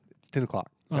in bed. It's 10 o'clock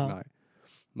at night.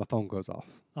 My phone goes off.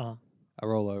 Uh-huh. I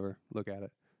roll over, look at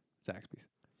it. Zaxby's.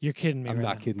 You're kidding me I'm right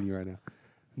not now. kidding you right now.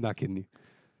 I'm not kidding you.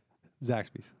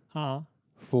 Zaxby's. Uh-huh.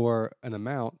 For an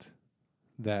amount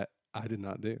that I did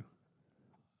not do.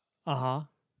 Uh-huh.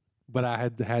 But I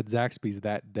had Zaxby's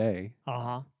that day.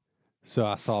 Uh-huh. So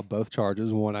I saw both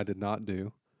charges. One I did not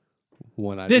do.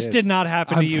 One I This did. did not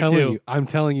happen to you, too. I'm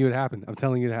telling you it happened. I'm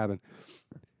telling you it happened.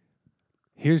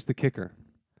 Here's the kicker.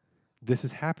 This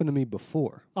has happened to me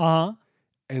before. Uh-huh.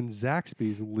 And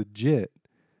Zaxby's legit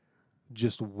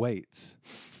just waits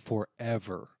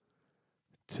forever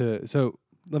to... So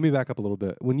let me back up a little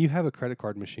bit. When you have a credit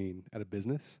card machine at a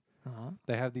business,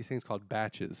 they have these things called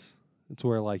batches. It's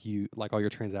where like all your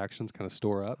transactions kind of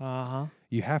store up. Uh-huh.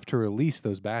 You have to release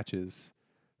those batches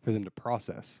for them to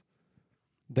process.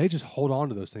 They just hold on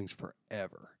to those things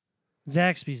forever.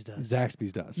 Zaxby's does.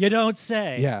 Zaxby's does. You don't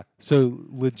say. Yeah. So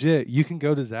legit, you can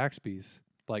go to Zaxby's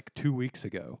like 2 weeks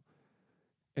ago,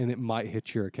 and it might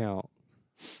hit your account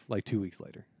like 2 weeks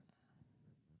later.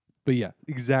 But yeah,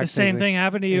 The same thing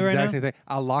happened to you right now? Exact same thing.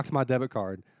 I locked my debit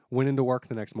card, went into work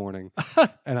the next morning,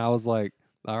 and I was like,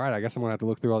 all right, I guess I'm going to have to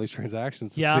look through all these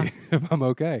transactions to see if I'm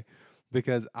okay.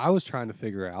 Because I was trying to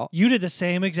figure out. You did the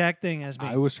same exact thing as me.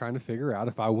 I was trying to figure out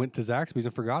if I went to Zaxby's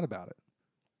and forgot about it.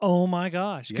 Oh my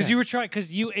gosh! Because Yeah. you were trying,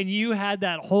 you had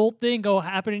that whole thing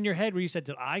happen in your head where you said,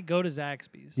 "Did I go to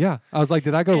Zaxby's?" Yeah, I was like,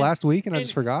 did I go last week and I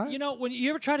just forgot? You know, when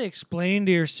you ever try to explain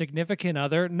to your significant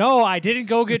other, "No, I didn't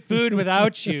go get food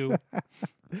without you,"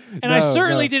 and I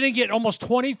certainly didn't get almost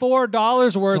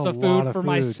 $24 worth of food for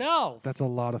myself. That's a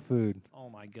lot of food. Oh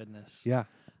my goodness! Yeah,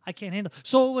 I can't handle.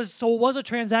 So it was a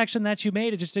transaction that you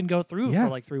made. It just didn't go through for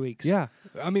like 3 weeks. Yeah,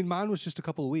 I mean, mine was just a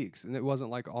couple of weeks, and it wasn't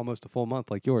like almost a full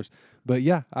month like yours. But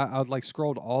yeah, I like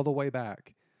scrolled all the way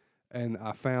back, and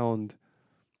I found.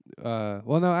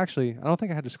 Well, no, actually, I don't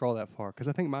think I had to scroll that far because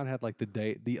I think mine had like the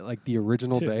date, the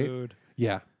original date. Dude.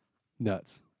 Yeah,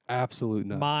 nuts, absolute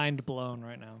nuts. Mind blown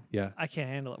right now. Yeah, I can't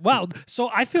handle it. Wow. So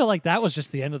I feel like that was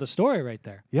just the end of the story right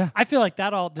there. yeah, I feel like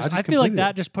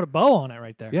that just put a bow on it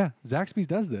right there. yeah. Zaxby's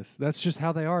does this. That's just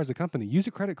how they are as a company. Use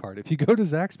a credit card. If you go to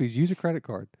Zaxby's, use a credit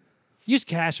card. Use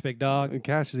cash, big dog. And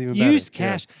cash is even better. Use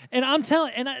cash. Yeah. And I'm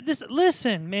telling,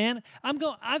 listen, man,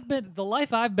 the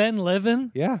life I've been living.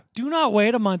 Yeah. Do not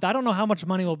wait a month. I don't know how much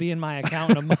money will be in my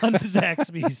account in a month,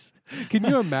 Zaxby's. Can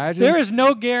you imagine? There is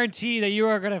no guarantee that you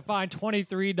are going to find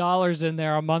 $23 in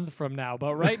there a month from now.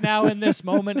 But right now, in this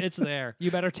moment, it's there. You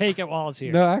better take it while it's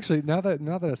here. No, actually, now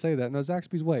that I say that, no,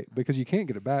 Zaxby's wait, because you can't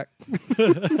get it back.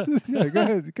 Yeah, go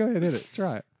ahead, hit it.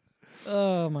 Try it.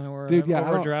 Oh my word, dude! Yeah,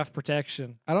 overdraft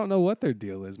protection. I don't know what their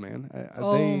deal is, man.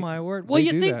 My word! Well,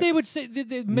 you think they would say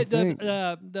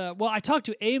well, I talked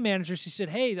to a manager. She said,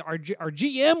 "Hey, our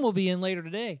GM will be in later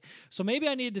today, so maybe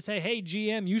I needed to say, hey,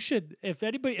 GM, you should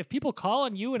if people call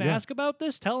on you and ask about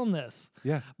this, tell them this,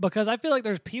 because I feel like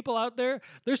there's people out there.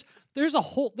 There is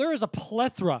a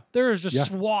plethora. There is just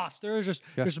swaths.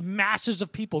 There's masses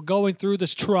of people going through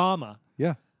this trauma.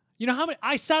 Yeah." You know how many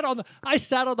I sat on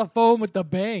the phone with the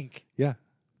bank. Yeah.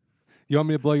 You want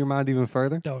me to blow your mind even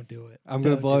further? Don't do it. I'm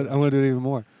going to blow it. I'm going to do it even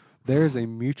more. There's a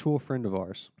mutual friend of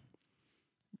ours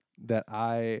that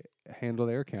I handle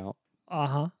their account.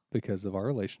 Because of our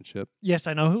relationship. Yes,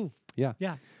 I know who. Yeah.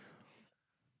 Yeah.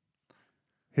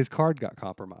 His card got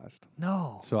compromised.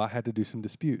 No. So I had to do some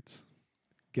disputes.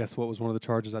 Guess what was one of the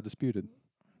charges I disputed?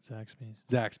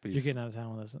 Zaxby's. You're getting out of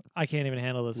town with this. I can't even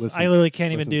handle this. Listen, I literally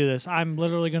can't even do this. I'm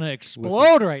literally going to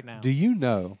explode right now. Do you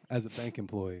know, as a bank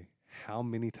employee, how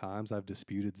many times I've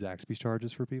disputed Zaxby's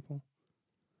charges for people?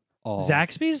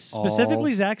 Zaxby's?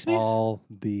 Specifically Zaxby's? All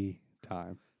the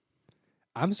time.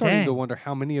 I'm starting to Dang. wonder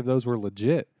how many of those were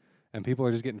legit, and people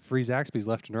are just getting free Zaxby's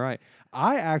left and right.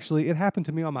 It happened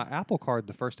to me on my Apple card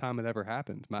the first time it ever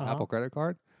happened. My Apple credit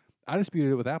card. I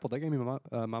disputed it with Apple. They gave me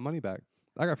my money back.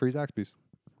 I got free Zaxby's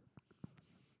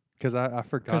because I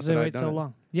forgot Because that they I'd wait done so it.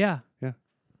 long. Yeah. Yeah.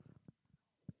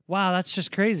 Wow, that's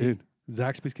just crazy. Dude,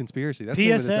 Zaxby's conspiracy. That's the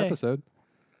name of this PSA. episode.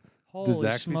 Holy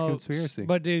Zaxby's smokes. conspiracy.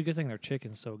 But dude, good thing their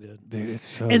chicken's so good. Dude, it's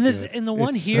so And good. the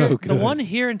one It's here, so the one good.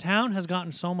 here in town has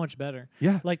gotten so much better.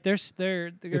 Yeah. Like their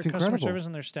customer incredible. service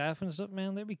and their staff and stuff,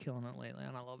 man, they be killing it lately,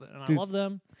 and I love it, and Dude. I love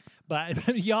them.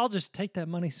 But y'all just take that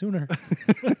money sooner.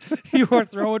 You are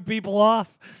throwing people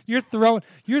off. You're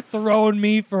throwing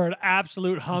me for an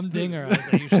absolute humdinger, as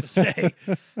they used to say,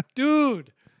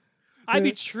 dude. I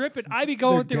be tripping. I be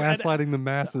going through gaslighting the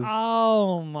masses.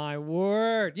 Oh my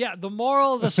word! Yeah, the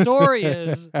moral of the story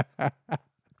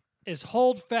is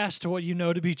hold fast to what you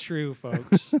know to be true,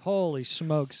 folks. Holy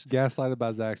smokes! Gaslighted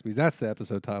by Zaxby's. That's the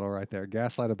episode title right there.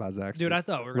 Gaslighted by Zaxby's. Dude, I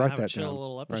thought we were gonna have a chill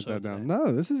little episode. Write that down. today.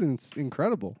 No, this is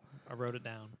incredible. I wrote it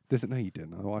down. No, you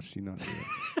didn't. I watched you not do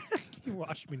it. You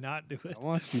watched me not do it. I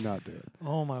watched you not do it.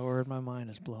 Oh my word, my mind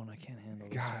is blown. I can't handle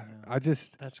this. God, Right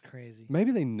now. that's crazy.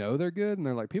 maybe they know they're good and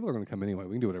they're like, people are going to come anyway.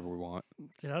 We can do whatever we want.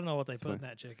 Dude, I don't know what they put like- in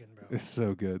that chicken, bro. It's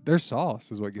so good. Their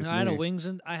sauce is what gets I me. had a wings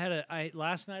and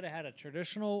last night I had a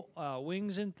traditional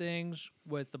wings and things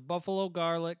with the buffalo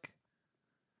garlic.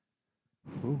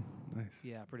 Ooh, nice.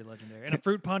 Yeah, pretty legendary. And a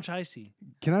fruit punch icy.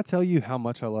 Can I tell you how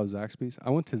much I love Zaxby's? I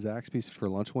went to Zaxby's for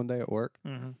lunch one day at work.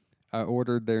 Mm-hmm. I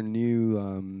ordered their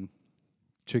new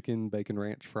chicken bacon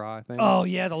ranch fry thing. Oh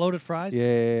yeah, the loaded fries.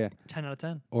 Yeah. 10 out of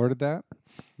 10. Ordered that.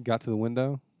 Got to the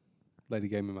window. Lady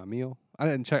gave me my meal. I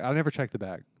didn't check. I never checked the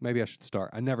bag. Maybe I should start.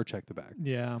 I never checked the bag.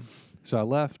 Yeah. So I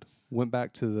left. Went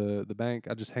back to the bank.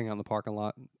 I just hang out in the parking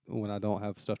lot when I don't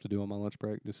have stuff to do on my lunch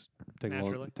break. Just take a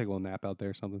little nap out there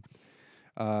or something.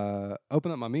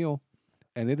 Open up my meal,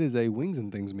 and it is a wings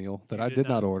and things meal that I did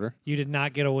not order. You did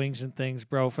not get a wings and things,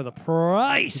 bro, for the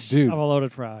price Dude, of a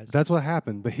loaded fries. That's what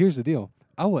happened. But here's the deal.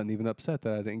 I wasn't even upset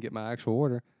that I didn't get my actual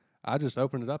order. I just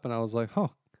opened it up and I was like, huh,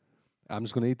 I'm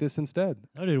just going to eat this instead.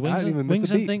 No, dude, wings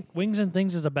and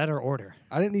things is a better order.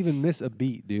 I didn't even miss a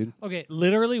beat, dude. Okay,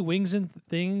 literally, wings and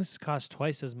things cost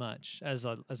twice as much as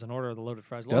an order of the loaded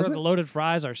fries. Does it? The loaded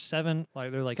fries are $7,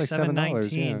 they're like It's like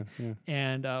 $7.19, yeah.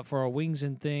 and for a wings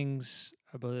and things,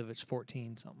 I believe it's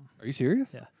 14 something. Are you serious?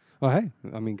 Yeah. Oh, hey,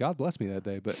 I mean, God bless me that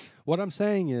day. But what I'm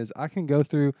saying is I can go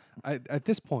through, at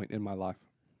this point in my life,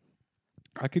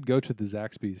 I could go to the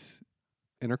Zaxby's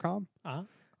intercom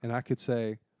and I could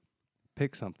say,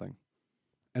 pick something.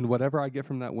 And whatever I get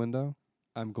from that window,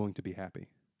 I'm going to be happy.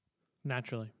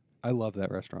 Naturally. I love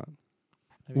that restaurant.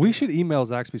 We should email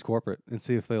Zaxby's corporate and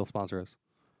see if they'll sponsor us.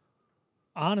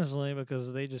 Honestly,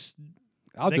 because they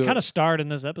I'll kind of starred in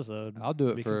this episode. I'll do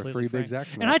it for a free Big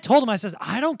Zax. And I told him, I said,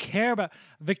 I don't care about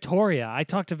Victoria. I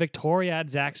talked to Victoria at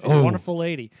Zaxby, Oh. a wonderful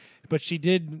lady, but she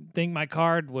did think my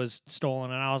card was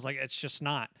stolen, and I was like, it's just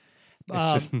not.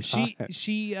 It's just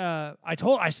not.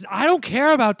 I said, I don't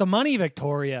care about the money,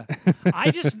 Victoria.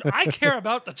 I care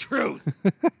about the truth.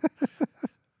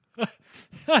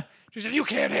 She said, you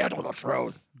can't handle the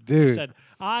truth. Dude. I said,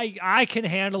 I can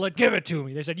handle it. Give it to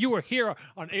me. They said, you were here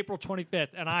on April 25th.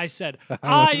 And I said,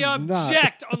 I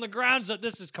object on the grounds that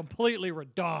this is completely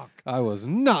redonk. I was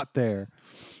not there.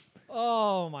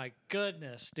 Oh, my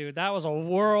goodness, dude. That was a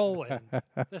whirlwind.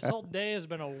 This whole day has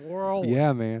been a whirlwind.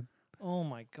 Yeah, man. Oh,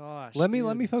 my gosh. Let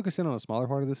me focus in on a smaller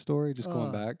part of this story, just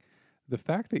going back. The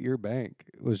fact that your bank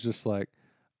was just like,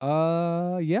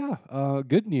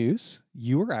 good news.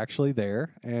 You were actually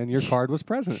there, and your card was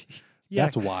present. Yeah.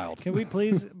 That's wild. Can we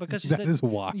please? Because she That said, is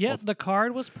wild. yes, the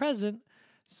card was present.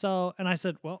 So, and I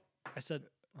said, well,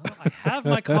 I have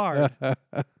my card.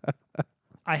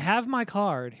 I have my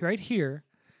card right here.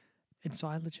 And so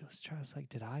I legit was like,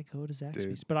 did I go to Zaxby's?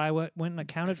 Dude. But I went and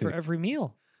accounted for every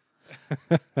meal.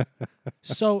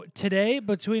 So today,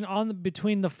 between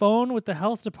the phone with the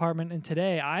health department and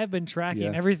today, I have been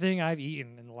tracking everything I've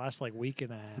eaten in the last week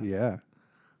and a half. Yeah.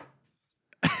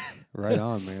 Right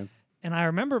on, man. And I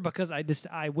remember because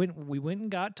we went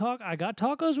and got I got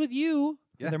tacos with you.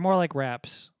 Yeah. They're more like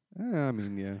wraps. I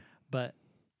mean, yeah. But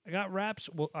I got wraps.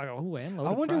 Well, and loaded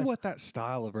I wonder fries. what that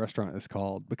style of restaurant is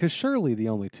called, because surely the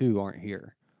only two aren't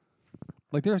here.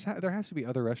 Like there has to be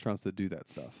other restaurants that do that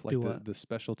stuff, like the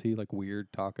specialty, like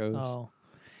weird tacos. Oh,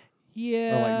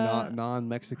 yeah. Or like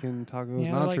non-Mexican tacos,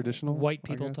 yeah, non-traditional like white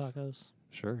people tacos.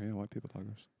 Sure, yeah, white people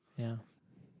tacos. Yeah,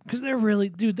 because they're really,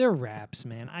 dude, they're wraps,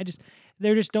 man.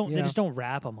 They just don't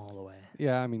wrap them all the way.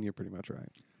 Yeah, I mean, you're pretty much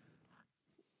right.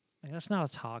 Like, that's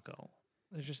not a taco.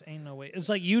 There just ain't no way. It's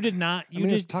like you did not.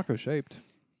 It's taco shaped.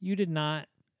 You did not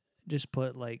just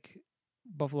put like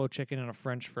buffalo chicken in a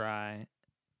French fry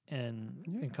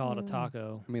and call it a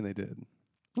taco. I mean, they did.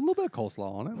 A little bit of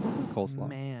coleslaw on it. A little bit of coleslaw.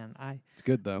 Man, it's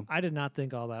good though. I did not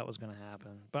think all that was going to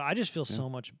happen, but I just feel so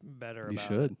much better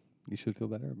about it. You should feel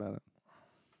better about it.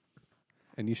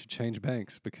 And you should change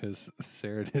banks because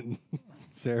Sarah didn't.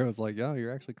 Sarah was like, "Yo,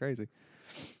 you're actually crazy."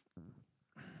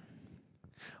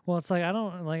 Well, it's like I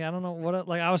don't know what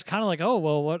I was kind of like, "Oh,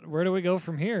 well, where do we go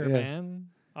from here, man?"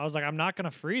 I was like, "I'm not going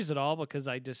to freeze it all because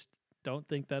I just don't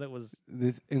think that it was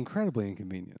this incredibly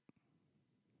inconvenient."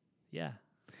 Yeah.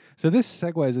 So this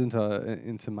segues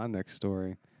into my next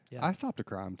story. Yeah. I stopped a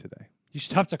crime today. You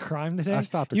stopped a crime today? I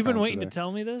stopped a You've crime been waiting today. to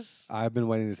tell me this? I've been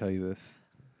waiting to tell you this.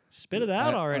 Spit it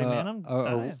out already, man. I'm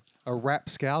dying. A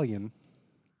rapscallion.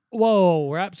 Whoa,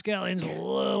 rapscallion's a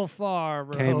little far,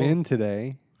 bro. Came in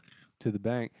today to the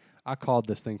bank. I called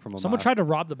this thing from a Someone tried to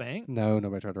rob the bank? No,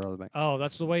 nobody tried to rob the bank. Oh,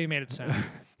 that's the way you made it sound.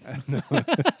 No.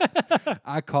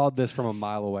 I called this from a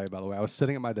mile away, by the way. I was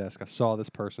sitting at my desk. I saw this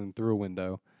person through a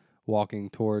window walking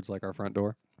towards like our front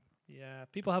door. Yeah,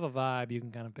 people have a vibe. You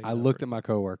can kind of pick I looked at my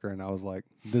coworker and I was like,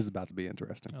 this is about to be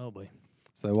interesting. Oh, boy.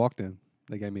 So they walked in.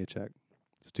 They gave me a check.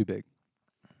 It's too big.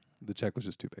 The check was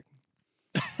just too big.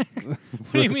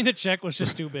 What do you mean the check was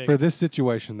just too big? For this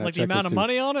situation, that like check the amount was of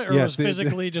money on it, or Yes, was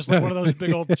physically just like one of those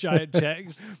big old giant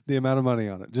checks? The amount of money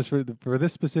on it. Just for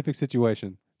this specific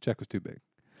situation, check was too big.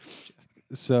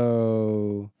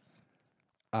 So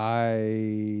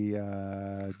I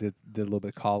did a little bit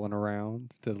of calling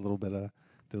around, did a little bit of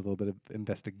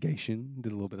investigation,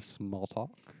 did a little bit of small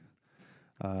talk.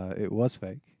 It was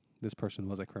fake. This person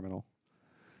was a criminal.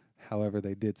 However,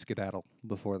 they did skedaddle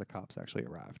before the cops actually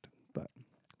arrived. But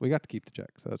we got to keep the check,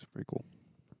 so that's pretty cool.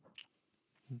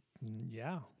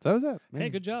 Yeah. So that was it. Hey,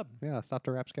 good job. Yeah, I stopped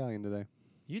a rapscallion today.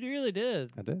 You really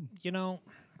did. I did. You know,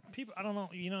 people, I don't know,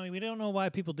 we don't know why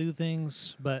people do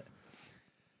things, but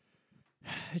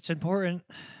it's important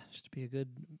just to be a good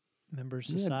member of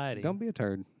society. Don't be a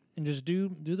turd. And just do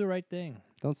the right thing.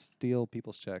 Don't steal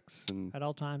people's checks and at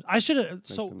all times. I should have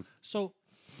so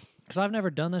because I've never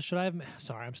done this. Should I have?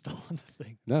 Sorry, I'm still on the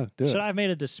thing. No, do it. Should I have made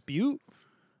a dispute?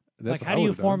 That's like, how do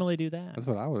you formally do that? That's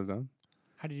what I would have done.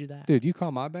 How do you do that, dude? You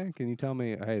call my bank and you tell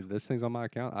me, hey, this thing's on my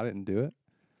account. I didn't do it.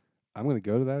 I'm going to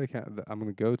go to that account. I'm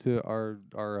going to go to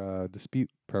our dispute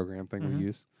program thing we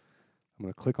use. I'm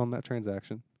going to click on that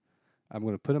transaction. I'm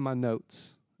going to put in my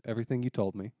notes everything you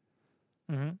told me,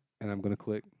 and I'm going to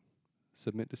click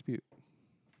submit dispute.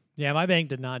 Yeah, my bank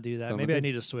did not do that. Somebody Maybe I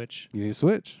need to switch. You need to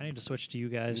switch. I need to switch to you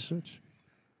guys. Switch.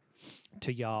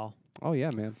 To y'all. Oh, yeah,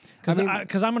 man. Because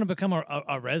I'm going to become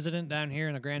a resident down here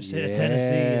in the grand state of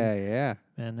Tennessee. Yeah.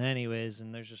 And anyways,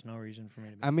 and there's just no reason for me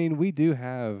to be. I mean, we do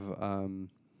have,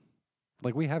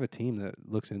 we have a team that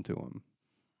looks into them.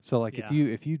 So, like, if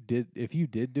you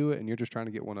did do it and you're just trying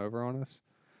to get one over on us,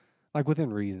 like,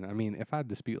 within reason. I mean, if I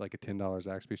dispute, like, a $10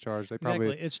 Zaxby charge, they probably...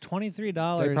 Exactly. It's $23. They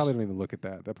probably don't even look at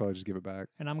that. They'll probably just give it back.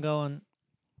 And I'm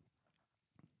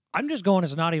just going,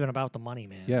 it's not even about the money,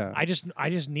 man. Yeah. I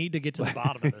just need to get to the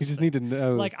bottom of this. You just need to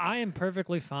know. Like, I am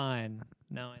perfectly fine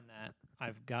knowing that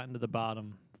I've gotten to the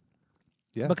bottom.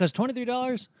 Yeah. Because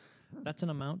 $23, that's an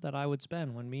amount that I would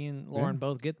spend when me and Lauren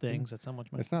both get things. That's how much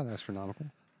money. It's not astronomical.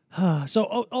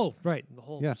 So, right. The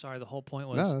whole point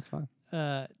was... No, that's fine.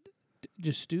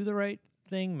 Just do the right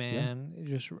thing, man. Yeah.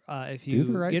 Just if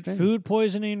you get thing. food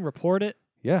poisoning, report it.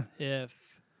 Yeah. If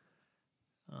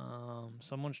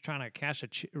someone's trying to cash a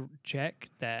check,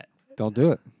 that don't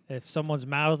do it. If someone's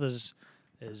mouth is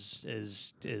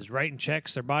writing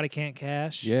checks their body can't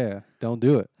cash. Yeah, don't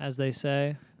do it. As they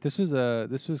say. This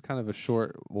was kind of a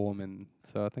short woman,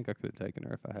 so I think I could have taken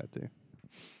her if I had to.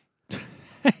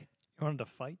 You wanted to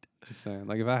fight? Just saying,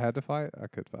 like if I had to fight, I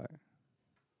could fight.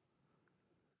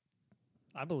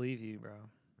 I believe you, bro.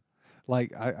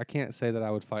 Like, I can't say that I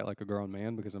would fight like a grown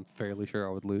man because I'm fairly sure I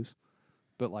would lose.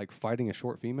 But, like, fighting a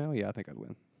short female, yeah, I think I'd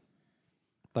win.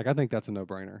 Like, I think that's a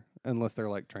no-brainer. Unless they're,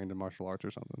 like, trained in martial arts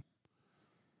or something.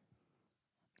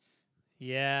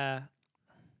 Yeah.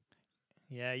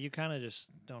 Yeah, you kind of just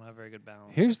don't have very good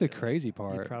balance. Here's the crazy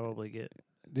part. You'd probably get...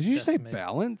 Did you say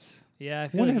balance? Yeah, I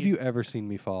feel when like have you ever seen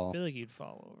me fall? I feel like you'd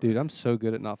fall over. Dude, I'm so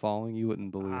good at not falling, you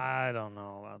wouldn't believe. I don't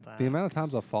know about that. The amount of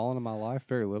times I've fallen in my life,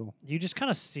 very little. You just kind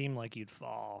of seem like you'd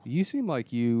fall. You seem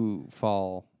like you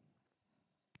fall,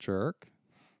 jerk.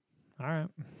 All right.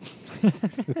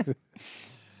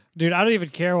 Dude, I don't even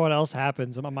care what else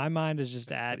happens. My mind is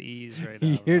just at ease right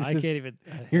now. I can't even.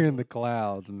 You're in the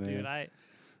clouds, man. Dude, I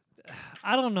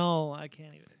don't know. I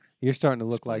can't even. You're starting to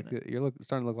look like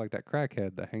starting to look like that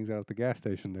crackhead that hangs out at the gas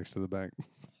station next to the bank.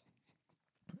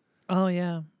 Oh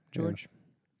yeah, George.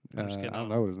 I'm just kidding. I don't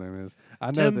know what his name is. I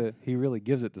know Tim? that he really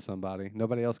gives it to somebody.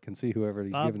 Nobody else can see whoever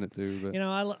he's Bob? giving it to. But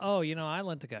I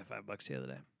lent a guy $5 the other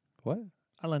day. what?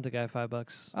 I lent a guy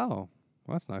 $5. Oh, well,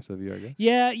 that's nice of you, I guess.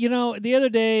 Yeah, the other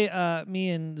day, me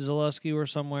and Zalewski were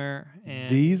somewhere,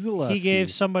 and he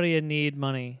gave somebody in need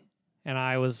money, and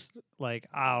I was like,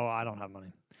 "Oh, I don't have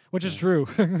money," which is true.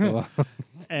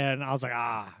 And I was like,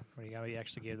 we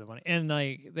actually gave them money, and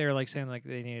like they were like saying like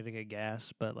they needed to get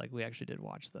gas, but like we actually did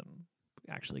watch them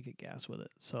actually get gas with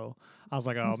it. So I was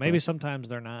like, oh, maybe sometimes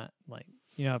they're not like,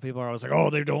 people are always like, oh,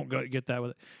 they don't get that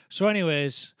with it. So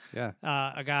anyways, yeah,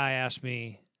 a guy asked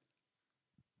me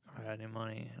if I had any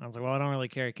money, and I was like, well, I don't really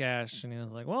carry cash, and he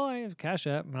was like, well, I have Cash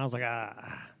App, and I was like,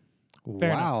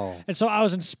 fair enough. And so I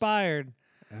was inspired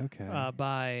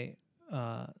by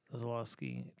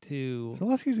Zalewski to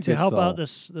help out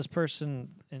this person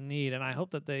in need, and I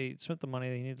hope that they spent the money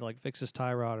they need to like fix his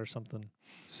tie rod or something.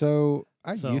 So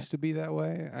I used to be that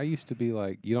way. I used to be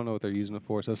like, you don't know what they're using it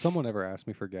for. So if someone ever asked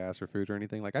me for gas or food or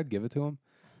anything, like I'd give it to them,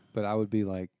 but I would be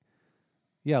like,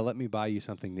 yeah, let me buy you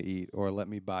something to eat or let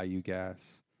me buy you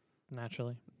gas.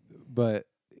 Naturally. But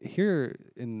here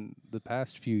in the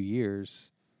past few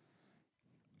years,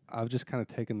 I've just kind of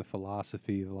taken the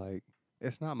philosophy of like,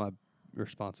 it's not my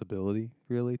responsibility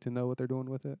really to know what they're doing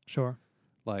with it. Sure.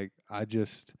 Like I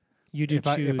just,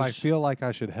 if I feel like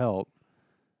I should help,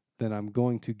 then I'm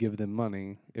going to give them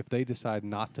money. If they decide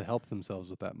not to help themselves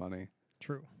with that money,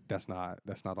 true. That's not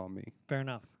on me. Fair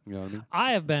enough. You know what I mean?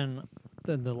 I have been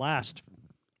in the last,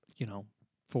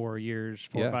 4 or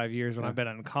 5 years when I've been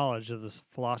in college of this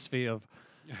philosophy of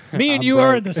me and you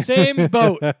are in the same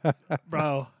boat,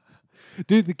 bro.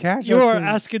 Dude, the Cash App. You are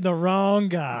asking the wrong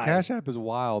guy. Cash App is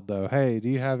wild though. Hey, do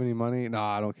you have any money? No,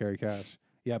 I don't carry cash.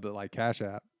 Yeah, but like Cash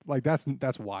App, like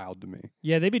that's wild to me.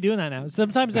 Yeah, they be doing that now.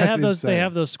 Sometimes they have those. Insane. They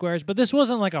have those squares, but this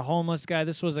wasn't like a homeless guy.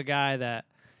 This was a guy that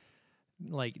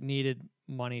like needed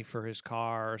money for his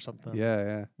car or something.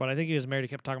 Yeah. But I think he was married. He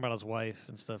kept talking about his wife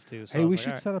and stuff too. So hey, we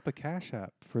should set up a Cash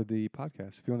App for the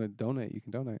podcast. If you want to donate, you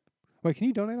can donate. Wait, can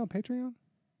you donate on Patreon?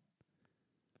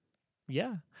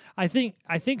 Yeah, I think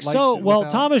so. Well,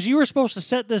 Thomas, you were supposed to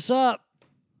set this up.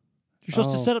 You're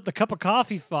supposed to set up the cup of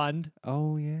coffee fund.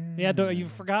 Oh yeah. Yeah,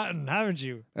 you've forgotten, haven't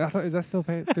you? I thought, is that still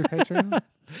through Patreon?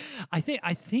 I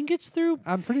think it's through.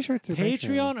 I'm pretty sure it's through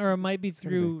Patreon, or it might be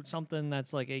through something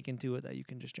that's like akin to it that you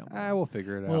can just jump on. We'll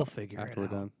figure it out. We'll figure it out after we're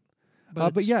done.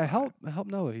 But yeah, help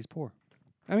Noah. He's poor.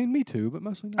 I mean, me too, but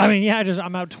mostly not. I mean, yeah,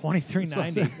 I'm out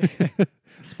 $23.90.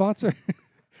 Sponsor.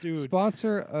 Dude.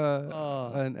 Sponsor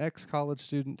an ex-college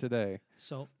student today.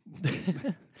 So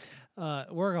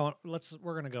we're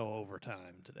gonna go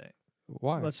overtime today.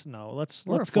 Why? Let's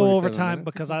go overtime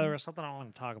because there was something I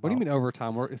want to talk about. What do you mean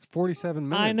overtime? It's 47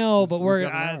 minutes. I know,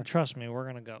 but trust me, we're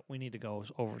gonna go. We need to go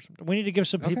over some. We need to give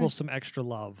some people some extra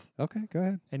love. Okay, go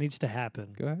ahead. It needs to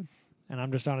happen. Go ahead. And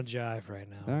I'm just on a jive right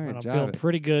now. All right, and I'm feeling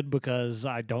pretty good because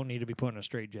I don't need to be put in a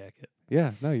straitjacket.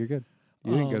 Yeah, no, you're good.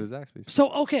 You didn't go to Zaxby's.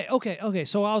 So, okay.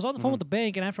 So I was on the phone with the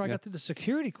bank, and after I got through the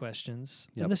security questions,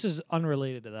 and this is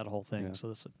unrelated to that whole thing,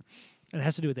 so and it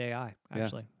has to do with AI,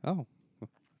 actually. Yeah. Oh.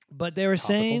 But they were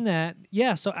saying that,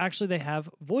 so actually they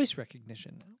have voice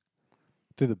recognition now.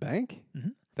 Through the bank? Mm-hmm.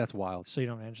 That's wild. So you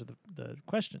don't answer the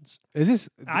questions. Is this...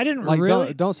 I didn't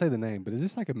really... Don't say the name, but is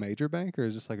this like a major bank, or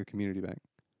is this like a community bank?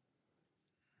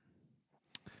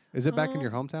 Is it back in your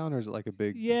hometown, or is it like a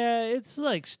big... Yeah, it's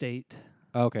like state...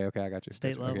 Okay, I got you.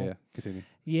 State level. Okay, yeah, continue.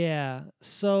 Yeah,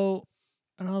 so,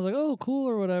 and I was like, oh, cool,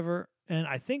 or whatever. And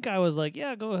I think I was like,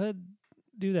 yeah, go ahead,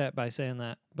 do that by saying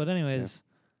that. But anyways,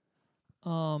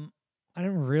 I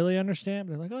didn't really understand.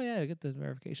 They're like, oh, yeah, I get the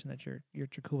verification that you're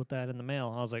cool with that in the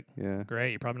mail. I was like, yeah,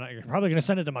 great. You're probably going to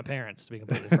send it to my parents, to be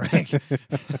completely frank.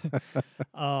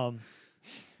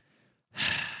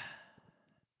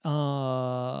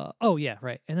 Oh yeah,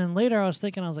 right. And then later I was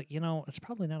thinking, I was like, it's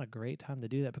probably not a great time to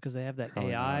do that because they have that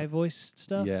probably AI voice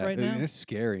stuff right now. It's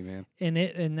scary, man.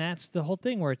 And that's the whole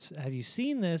thing where it's, have you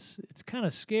seen this? It's kind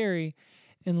of scary.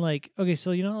 And like, okay, so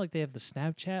like they have the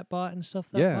Snapchat bot and stuff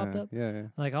that popped up. Yeah.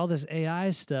 Like all this AI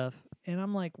stuff. And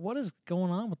I'm like, what is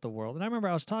going on with the world? And I remember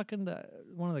I was talking to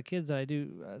one of the kids that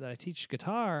I teach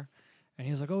guitar, and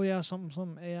he was like, oh yeah,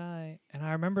 some AI. And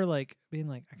I remember like being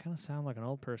like, I kind of sound like an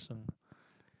old person.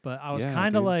 But I was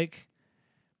kind of like,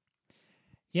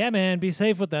 yeah, man, be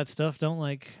safe with that stuff. Don't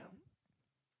like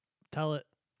tell it.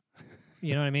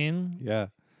 You know what I mean? Yeah.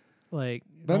 Like,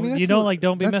 but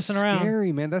don't be messing around. That's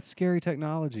scary, man. That's scary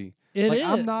technology. It is.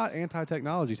 I'm not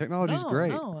anti-technology. Technology's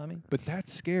great. No, I mean, but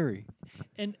that's scary.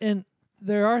 And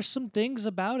there are some things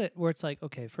about it where it's like,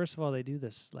 okay, first of all, they do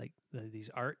this like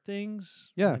these art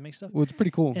things. Yeah. They make stuff. Well, it's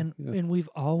pretty cool. And we've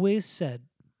always said,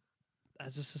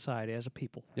 as a society, as a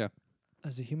people. Yeah.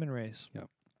 As a human race. Yeah.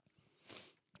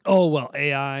 Oh, well,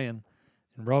 AI and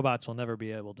robots will never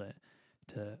be able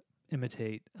to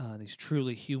imitate these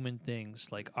truly human things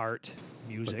like art,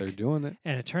 music. But they're doing it.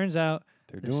 And it turns out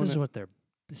this is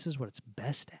what it's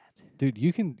best at. Dude,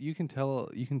 you can tell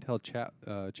Chat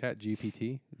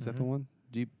GPT, is that the one?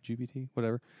 GPT,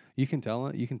 whatever. You can tell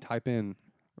it. You can type in,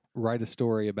 write a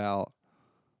story about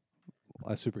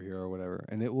a superhero or whatever,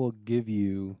 and it will give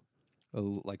you a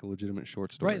legitimate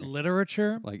short story. Right,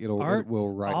 literature, like it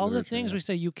will write all the literature, things we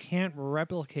say. You can't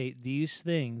replicate these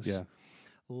things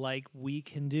like we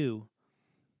can do,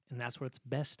 and that's what it's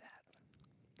best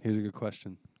at. Here's a good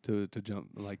question to jump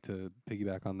to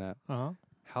piggyback on that. Uh-huh.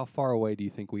 How far away do you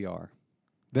think we are?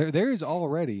 There is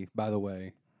already, by the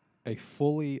way, a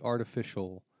fully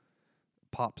artificial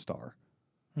pop star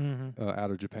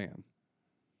out of Japan.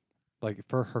 Like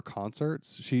for her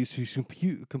concerts, she's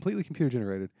completely computer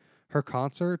generated. Her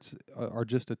concerts are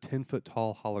just a 10-foot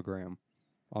tall hologram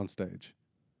on stage,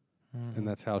 and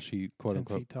that's how she quote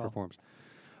unquote performs.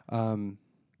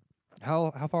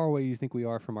 How far away do you think we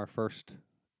are from our first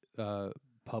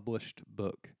published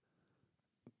book,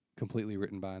 completely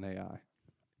written by an AI?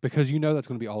 Because you know that's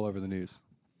going to be all over the news.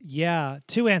 Yeah,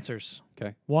 2 answers.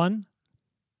 Okay. 1.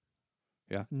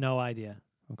 Yeah. No idea.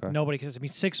 Okay. Nobody can. I mean,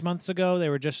 6 months ago they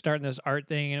were just starting this art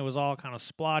thing, and it was all kind of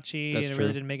splotchy, and it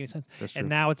really didn't make any sense. That's and true.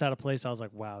 now it's at a place I was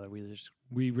like, wow, that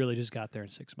we really just got there in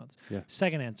 6 months. Yeah.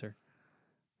 Second answer.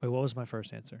 Wait, what was my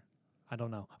first answer? I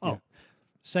don't know. Oh,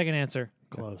 second answer.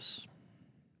 Close.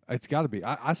 It's got to be.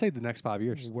 I say the next 5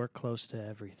 years. We're close to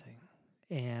everything,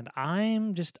 and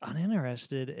I'm just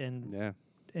uninterested in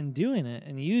doing it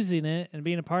and using it and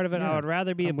being a part of it. I would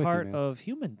rather be a part of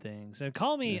human things. And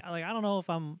call me I don't know if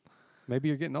I'm. Maybe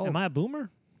you're getting old. Am I a boomer?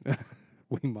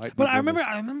 We might. But I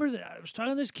remember that I was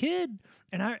talking to this kid,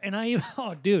 and I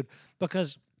oh dude,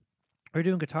 because we were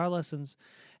doing guitar lessons,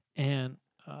 and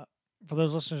for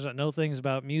those listeners that know things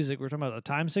about music, we're talking about the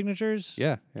time signatures.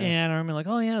 Yeah. And I remember like,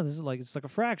 oh yeah, this is it's like a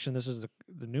fraction. This is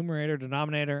the numerator,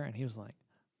 denominator, and he was like,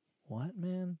 "What,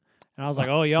 man?" And I was like,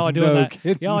 "Oh, y'all are doing that.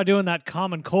 Kidding. Y'all are doing that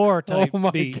Common Core type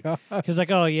beat." God. He's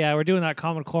like, "Oh yeah, we're doing that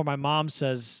Common Core." My mom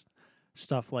says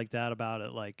stuff like that about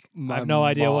it. Like, I have no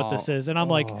idea what this is, and I'm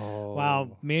like,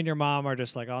 "Wow, me and your mom are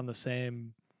just like on the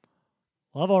same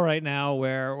level right now."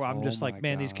 Where I'm just like,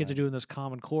 "Man, these kids are doing this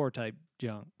Common Core type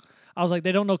junk." I was like,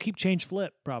 "They don't know keep, change,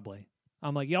 flip, probably."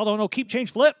 I'm like, "Y'all don't know keep,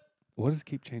 change, flip?" What is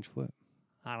keep, change, flip?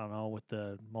 I don't know, with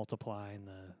the multiplying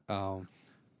the. Oh.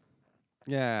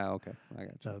 Yeah. Okay. I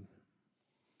got you.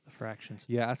 The fractions.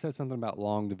 Yeah, I said something about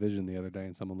long division the other day,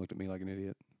 and someone looked at me like an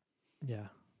idiot. Yeah.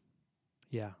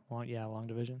 Yeah. Long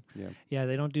division. Yeah. Yeah,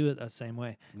 they don't do it the same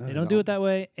way. No, they don't do it that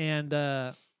way. And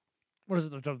what is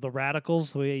it? The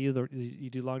radicals? The way you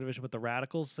do long division with the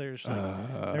radicals? They're just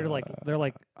like they're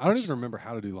like. I don't even remember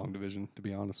how to do long division, to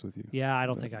be honest with you. Yeah, I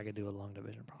don't think I could do a long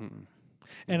division problem.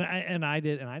 And I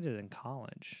did it in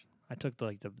college. I took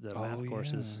the math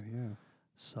courses. Yeah.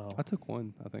 So I took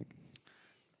one, I think.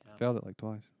 Failed it like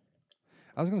twice.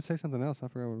 I was going to say something else. I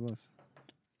forgot what it was.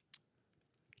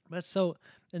 But so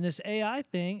in this AI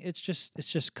thing, it's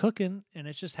just cooking, and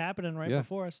it's just happening right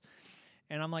before us.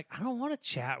 And I'm like, I don't want to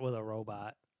chat with a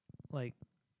robot. Like,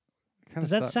 does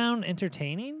that sound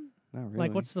entertaining? Not really.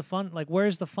 Like, what's the fun? Like,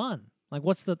 where's the fun? Like,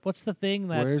 what's the thing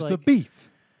that's where's like, the beef?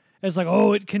 It's like,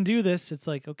 oh, it can do this. It's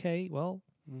like, okay, well,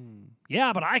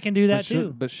 yeah, but I can do that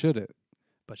too. But should it?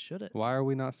 But should it? Why are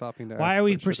we not stopping to ask? Why are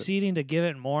we proceeding to give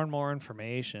it more and more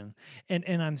information?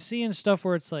 And I'm seeing stuff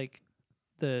where it's like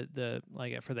the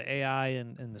like for the AI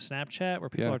and the Snapchat where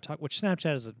people are talking. Which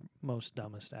Snapchat is the most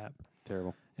dumbest app.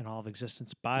 Terrible. In all of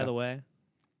existence. By the way,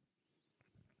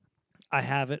 I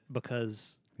have it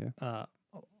because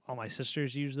all my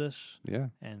sisters use this. Yeah.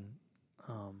 And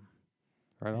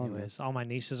right anyways, all my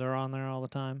nieces are on there all the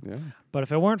time. Yeah. But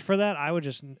if it weren't for that, I would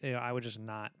just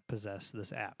not possess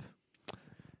this app.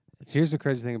 Here's the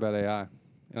crazy thing about AI,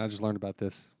 and I just learned about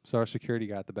this. So our security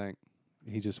guy at the bank,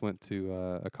 he just went to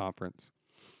a conference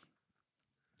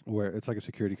where it's like a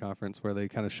security conference where they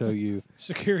kind of show you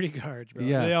security guards, bro.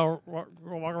 Yeah, they all walk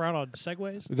around on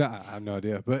Segways. I have no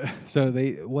idea, but so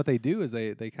what they do is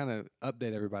they kind of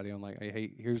update everybody on like,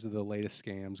 hey, here's the latest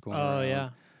scams going around. Oh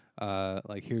yeah.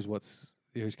 Like here's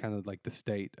kind of like the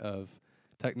state of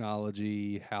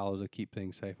technology, how to keep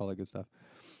things safe, all that good stuff.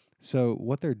 So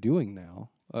what they're doing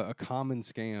now, a common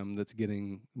scam that's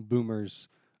getting boomers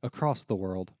across the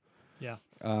world. Yeah.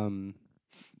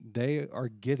 They are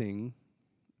getting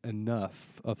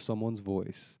enough of someone's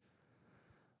voice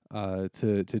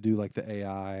to do like the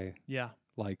AI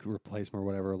like replace them or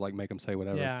whatever, like make them say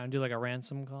whatever. Yeah, and do like a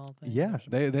ransom call thing. Yeah,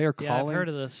 they are calling. Yeah, I've heard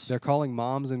of this. They're calling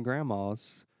moms and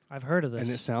grandmas. I've heard of this. And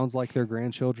it sounds like their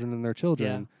grandchildren and their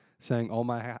children saying, "Oh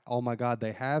my God,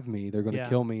 they have me. They're going to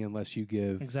kill me unless you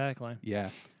give." Exactly. Yeah,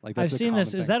 like that's I've seen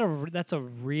this. Thing. Is that that's a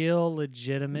real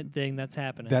legitimate thing that's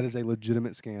happening? That is a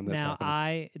legitimate scam. That's now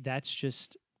happening. that's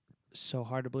just so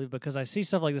hard to believe because I see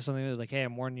stuff like this on the news, like, "Hey,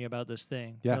 I'm warning you about this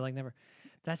thing." Yeah. They're like never.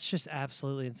 That's just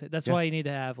absolutely insane. That's Yeah. why you need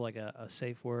to have like a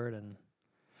safe word and.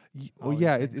 Well,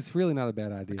 yeah, it's really not a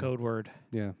bad idea. A code word.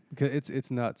 Yeah, because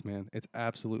it's nuts, man. It's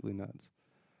absolutely nuts.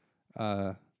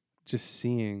 Just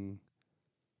seeing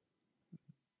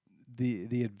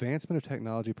the advancement of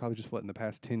technology, probably just in the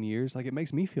past 10 years, like it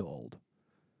makes me feel old.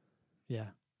 Yeah.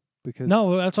 Because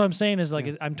no, that's what I'm saying is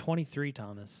like I'm 23,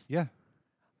 Thomas. Yeah.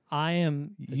 I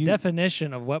am the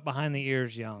definition of wet behind the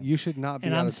ears young. You should not be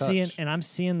and out I'm of touch. I'm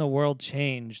seeing the world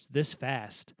change this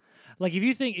fast. Like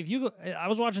I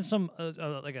was watching some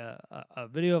like a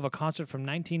video of a concert from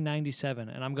 1997,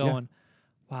 and I'm going,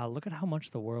 wow, look at how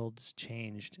much the world's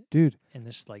changed, dude. In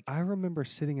this I remember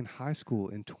sitting in high school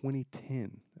in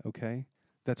 2010. Okay,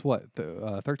 that's what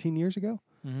 13 years ago.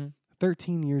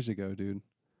 13 years ago, dude.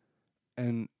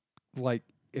 And like,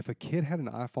 if a kid had an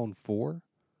iPhone 4,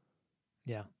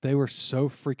 they were so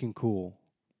freaking cool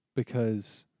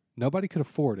because nobody could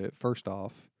afford it. First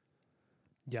off.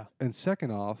 Yeah. And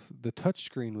second off, the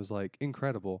touchscreen was like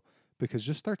incredible because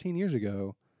just 13 years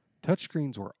ago,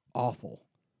 touchscreens were awful.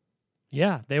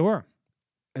 Yeah, they were.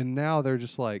 And now they're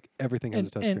just like everything has a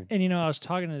touchscreen. And you know, I was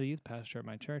talking to the youth pastor at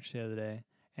my church the other day,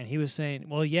 and he was saying,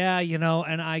 "Well, yeah, you know,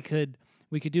 and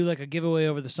we could do like a giveaway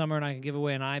over the summer, and I could give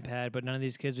away an iPad, but none of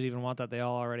these kids would even want that. They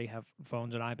all already have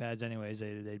phones and iPads anyways.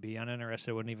 They'd be uninterested.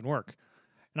 It wouldn't even work."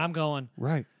 And I'm going,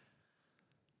 right.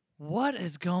 What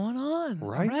is going on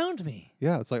around me?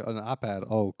 Yeah, it's like an iPad.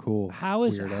 Oh, cool. How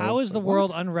is the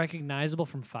world unrecognizable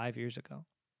from 5 years ago?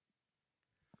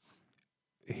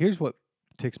 Here's what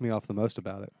ticks me off the most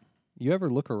about it. You ever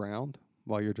look around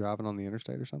while you're driving on the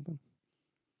interstate or something?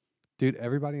 Dude,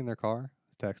 everybody in their car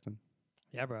is texting.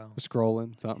 Yeah, bro.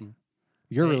 Scrolling, something.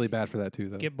 You're really bad for that too,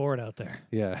 though. Get bored out there.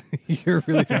 Yeah, you're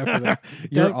really bad for that.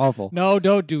 You're awful. No,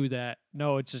 don't do that.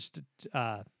 No, it's just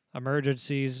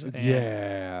emergencies. And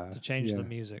to change the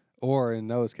music. Or in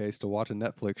Noah's case, to watch a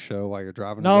Netflix show while you're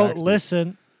driving. No, to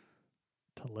listen.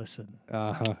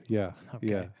 Yeah.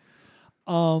 Okay.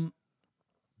 Yeah.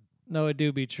 No, it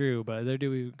do be true, but they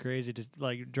do be crazy. Just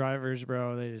like drivers,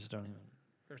 bro, they just don't even.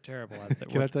 They're terrible at it.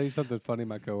 Can I tell you something funny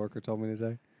my coworker told me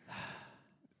today?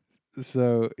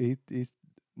 So he's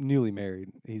newly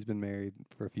married. He's been married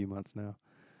for a few months now,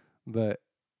 but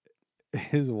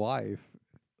his wife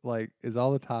is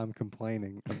all the time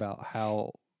complaining about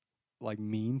how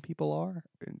mean people are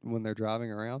when they're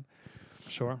driving around.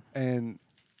 Sure. And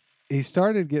he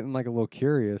started getting a little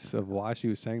curious of why she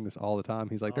was saying this all the time.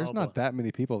 He's like, there's not that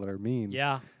many people that are mean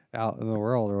out in the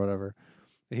world or whatever.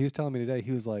 And he was telling me today,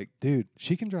 he was like, dude,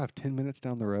 she can drive 10 minutes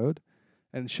down the road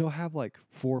and she'll have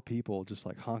 4 people just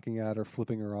honking at her,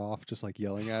 flipping her off, just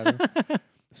yelling at her.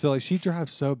 So she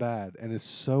drives so bad and is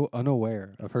so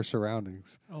unaware of her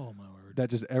surroundings. Oh my word! That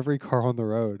just every car on the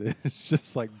road is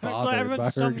just bothered by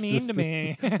her so existence. mean to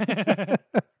me.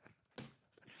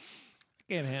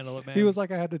 Can't handle it, man. He was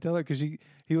like, I had to tell her because he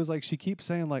was like, she keeps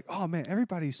saying oh man,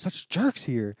 everybody's such jerks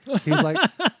here. He was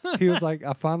like,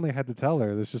 I finally had to tell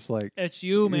her. It's just it's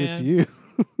you, man. It's you.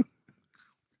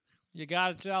 You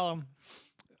gotta tell them.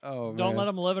 Oh, don't let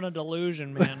them live in a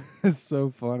delusion, man. It's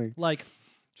so funny.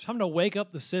 It's time to wake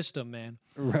up the system, man.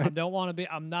 Right. I don't want to be.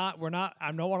 I don't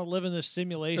want to live in this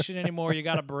simulation anymore. You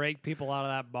got to break people out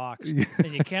of that box,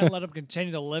 and you can't let them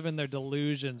continue to live in their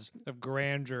delusions of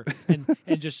grandeur and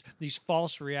just these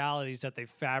false realities that they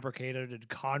fabricated and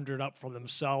conjured up for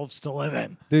themselves to live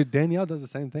in. Dude, Danielle does the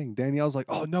same thing. Danielle's like,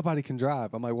 "Oh, nobody can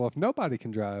drive." I'm like, "Well, if nobody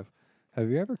can drive, have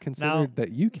you ever considered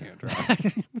that you can't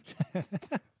drive?"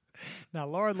 Now,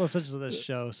 Lauren listens to this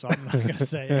show, so I'm not going to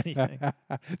say anything.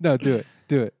 No, do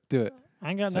it. I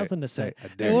ain't got nothing to say.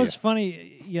 It was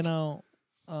funny, we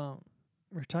were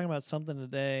talking about something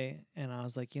today, and I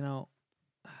was like, I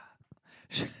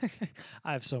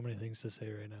have so many things to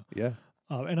say right now. Yeah.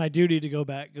 And I do need to go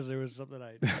back because there was something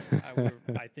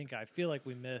I feel like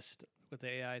we missed with the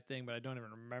AI thing, but I don't even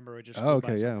remember. It just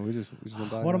okay, yeah. We just went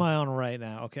by. What am I on right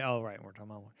now? Okay, right, we're talking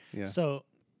about one. Yeah. So,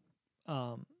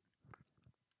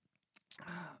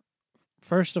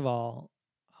 first of all,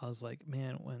 I was like,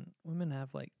 man, when women have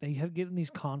they have getting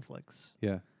these conflicts.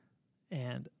 Yeah.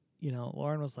 And,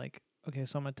 Lauren was like, okay,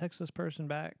 so I'm going to text this person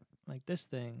back this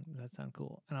thing. Does that sound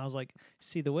cool? And I was like,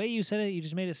 see, the way you said it, you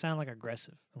just made it sound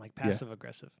aggressive and passive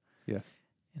aggressive. Yeah.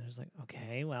 And it was like,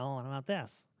 okay, well, what about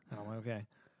this? And I'm like, okay.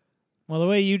 Well, the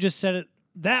way you just said it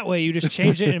that way, you just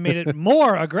changed it and made it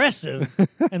more aggressive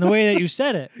in the way that you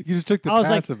said it. You just took the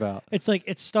passive out. It's like,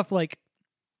 it's stuff like,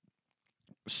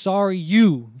 sorry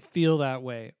you feel that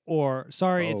way, or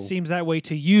sorry it seems that way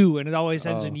to you, and it always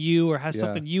ends in you or has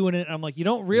something you in it. And I'm like, you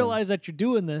don't realize that you're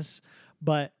doing this,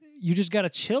 but you just got to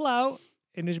chill out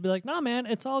and just be like, nah, man,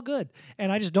 it's all good.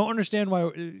 And I just don't understand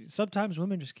why sometimes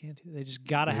women just can't do it. They just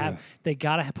got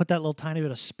to put that little tiny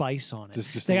bit of spice on it.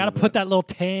 Just they got to put that little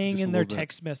tang in their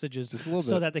text messages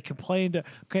so that they complain to,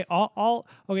 okay,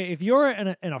 if you're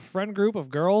in a friend group of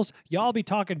girls, y'all be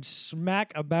talking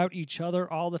smack about each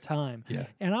other all the time. Yeah.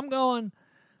 And I'm going,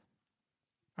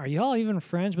 are y'all even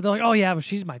friends? But they're like, oh, yeah, but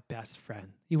she's my best friend.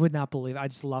 You would not believe it. I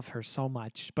just love her so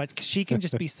much. But she can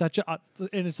just be such a...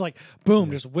 And it's like,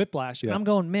 boom, just whiplash. Yeah. And I'm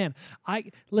going, man,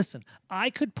 I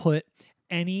could put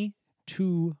any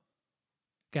two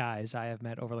guys I have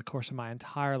met over the course of my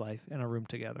entire life in a room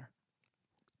together.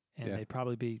 And they'd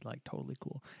probably be, like, totally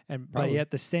cool. But yet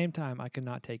at the same time, I could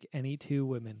not take any two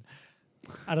women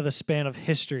out of the span of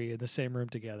history in the same room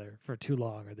together for too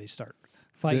long, or they start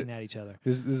fighting at each other.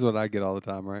 This is what I get all the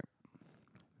time, right?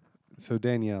 So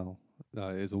Danielle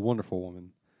is a wonderful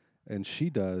woman, and she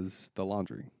does the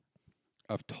laundry.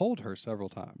 I've told her several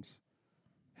times,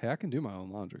 hey, I can do my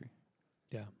own laundry.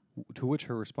 Yeah. To which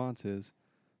her response is,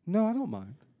 no, I don't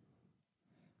mind.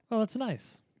 Well, that's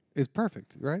nice. It's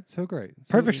perfect, right? So great.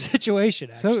 Perfect situation,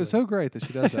 actually. So great that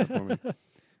she does that for me.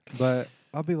 But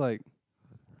I'll be like,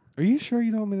 are you sure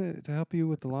you don't want me to help you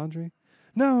with the laundry?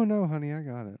 No, honey, I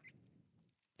got it.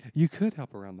 You could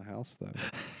help around the house, though.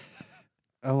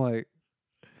 I'm like,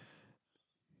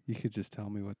 you could just tell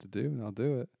me what to do, and I'll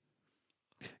do it.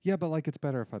 Yeah, but, like, it's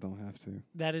better if I don't have to.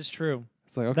 That is true.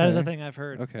 It's like, okay. That is a thing I've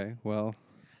heard. Okay, well.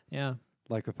 Yeah.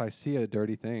 Like, if I see a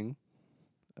dirty thing,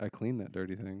 I clean that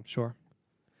dirty thing. Sure.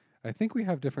 I think we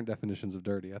have different definitions of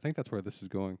dirty. I think that's where this is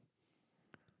going.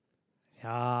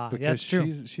 Yeah, that's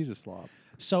true. She's a slob.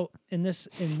 So, in this...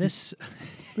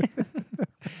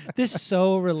 This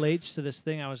so relates to this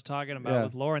thing I was talking about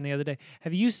with Lauren the other day.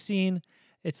 Have you seen,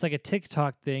 it's like a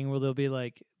TikTok thing where they'll be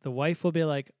like, the wife will be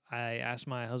like, I asked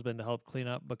my husband to help clean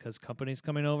up because company's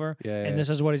coming over, and this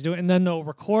is what he's doing. And then they'll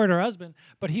record her husband,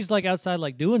 but he's like outside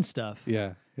like doing stuff.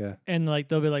 Yeah. And like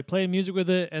they'll be like playing music with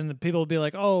it, and the people will be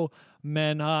like, oh,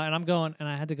 men, and I'm going, and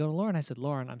I had to go to Lauren. I said,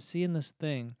 Lauren, I'm seeing this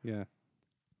thing. Yeah.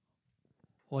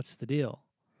 What's the deal?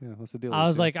 Yeah, what's the deal? I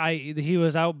was like, he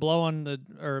was out blowing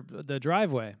the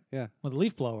driveway. Yeah. With a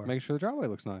leaf blower. Make sure the driveway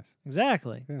looks nice.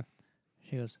 Exactly. Yeah.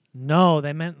 She goes, no,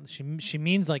 they meant she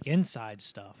means like inside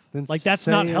stuff. Then like that's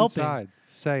not helping. Inside.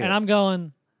 Say it. And I'm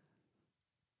going,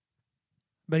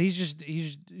 but he's just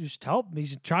help.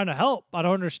 He's trying to help. I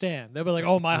don't understand. They'll be like,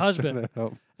 oh, my husband.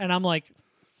 And I'm like,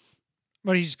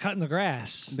 but he's cutting the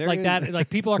grass. That.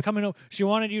 Like people are coming over. She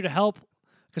wanted you to help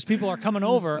because people are coming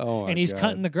over, and he's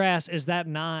cutting the grass. Is that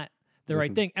not the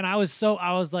right thing? And I was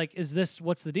like,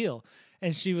 what's the deal?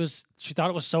 And she thought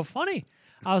it was so funny.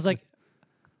 I was like,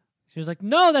 she was like,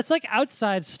 no, that's like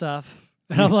outside stuff.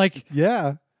 And I'm like,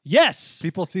 yeah. Yes.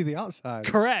 People see the outside.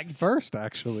 Correct. First,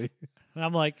 actually. And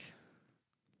I'm like,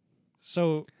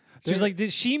 so she's like,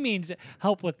 she means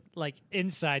help with like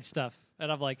inside stuff. And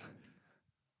I'm like,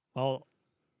 well,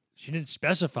 she didn't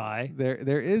specify.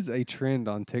 There is a trend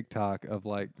on TikTok of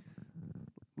like,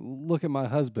 look at my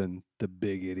husband, the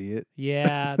big idiot.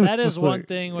 Yeah, that is one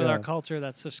thing with our culture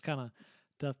that's just kind of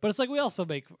tough. But it's like we also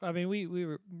we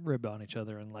rib on each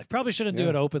other in life. Probably shouldn't do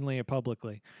it openly or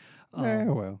publicly.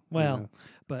 But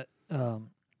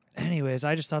anyways,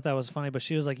 I just thought that was funny. But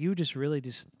she was like, you just really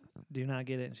just do not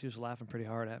get it. And she was laughing pretty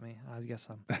hard at me. I guess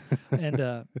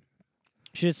and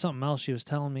she did something else. She was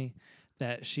telling me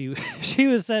that she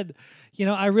said,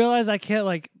 I realize I can't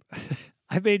like,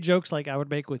 I made jokes like I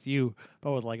would make with you,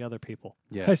 but with like other people.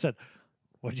 Yeah. I said,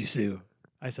 what'd you do?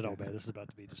 I said, oh man, this is about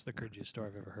to be just the cringiest story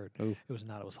I've ever heard. Oh. It was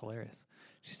not. It was hilarious.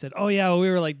 She said, oh yeah, well, we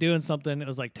were like doing something. It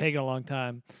was like taking a long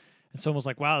time. And someone was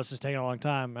like, wow, this is taking a long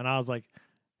time. And I was like,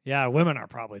 yeah, women are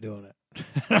probably doing it.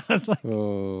 I was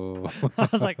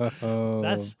like,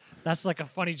 that's like a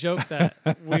funny joke that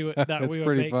we would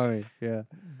pretty make. Funny, yeah.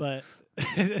 But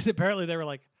apparently they were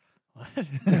like, what?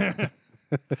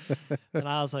 And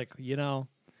I was like, never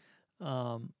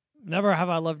have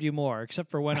I loved you more, except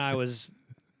for when I was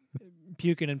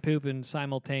puking and pooping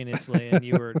simultaneously, and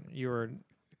you were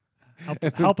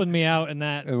helping me out in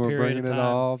that and we're period of time. Bringing it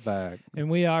all back. And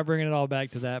we are bringing it all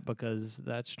back to that because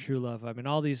that's true love. I mean,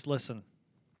 all these, listen.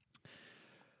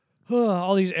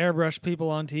 all these airbrush people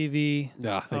on TV.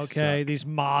 Yeah, Okay, these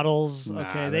models. Nah,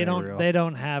 Okay, they ain't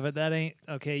don't have it. That ain't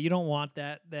okay. You don't want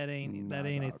that. That ain't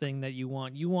a thing that you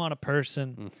want. You want a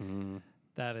person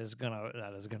that is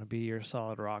gonna be your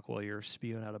solid rock while you're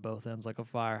spewing out of both ends like a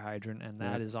fire hydrant, and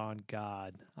that is on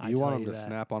God. You want them to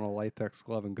snap on a latex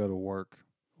glove and go to work.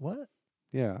 What?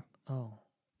 Yeah. Oh,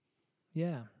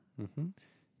 yeah.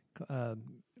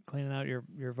 Cleaning out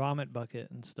your vomit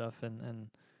bucket and stuff, and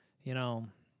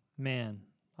man,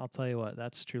 I'll tell you what,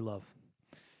 that's true love,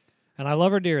 and I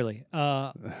love her dearly.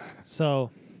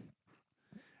 So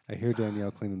I hear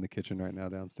Danielle cleaning the kitchen right now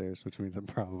downstairs, which means I'm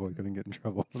probably going to get in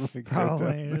trouble.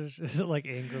 Probably. Is it like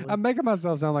angrily? I'm making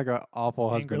myself sound like an awful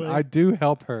husband. Angrily? I do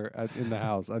help her in the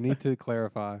house. I need to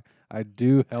clarify. I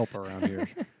do help around here.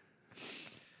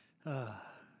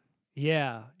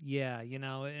 Yeah.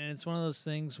 And it's one of those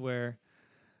things where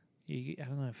I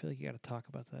don't know. I feel like you got to talk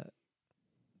about that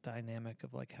dynamic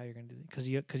of like how you're gonna do it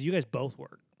because you guys both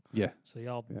work. Yeah. So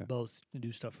y'all both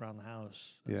do stuff around the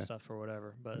house and stuff or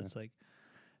whatever. But it's like,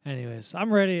 anyways,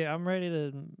 I'm ready. I'm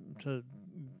ready to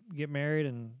get married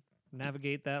and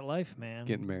navigate that life, man.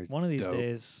 Getting married. One of these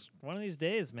days. One of these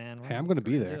days, man. Hey, I'm gonna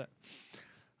be there.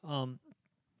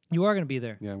 You are gonna be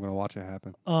there. Yeah, I'm gonna watch it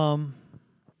happen.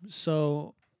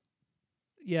 So,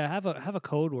 yeah, have a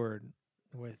code word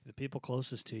with the people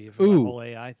closest to you for the whole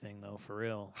AI thing, though, for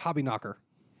real. Hobby knocker.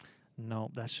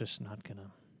 No, that's just not gonna.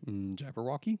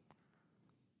 Jabberwocky?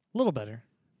 A little better.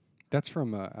 That's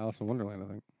from Alice in Wonderland, I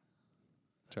think.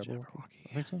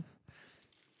 Jabberwocky. I think so.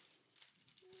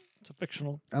 It's a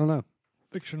fictional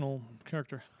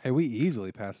character. Hey, we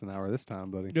easily passed an hour this time,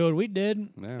 buddy. Dude, we did.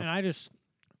 Yeah. And I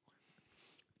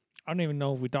don't even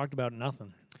know if we talked about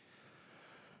nothing.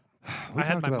 I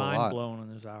had my mind blown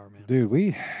in this hour, man.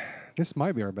 Dude, this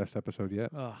might be our best episode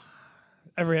yet.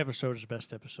 Every episode is the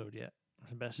best episode yet.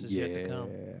 The best is yet to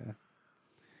come.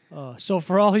 Yeah. So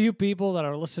for all you people that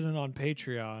are listening on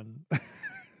Patreon,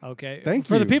 okay. Thank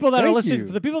you. For the people that are listening,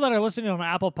 for the people that are listening on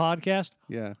Apple Podcast,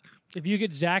 if you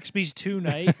get Zaxby's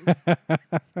tonight,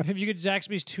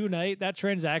 that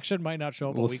transaction might not show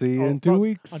up. We'll see you in 2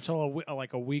 weeks until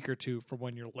like a week or two from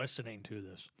when you're listening to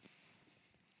this.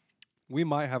 We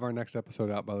might have our next episode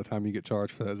out by the time you get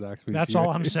charged for that Zaxby's. That's all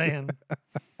I'm saying.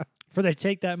 For they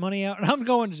take that money out, and I'm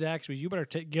going to Zaxby's. You better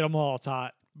get them all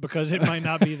hot because it might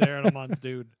not be there in a month,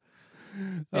 dude.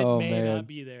 It may not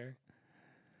be there.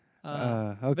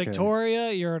 Okay.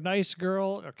 Victoria, you're a nice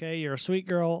girl. Okay, you're a sweet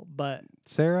girl, but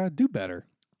Sarah, do better.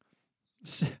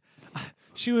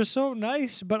 She was so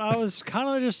nice, but I was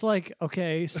kind of just like,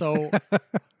 okay, so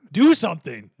do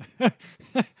something.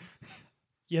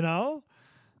 You know?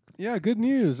 Yeah, good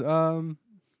news.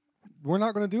 We're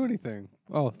not going to do anything.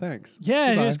 Oh, thanks.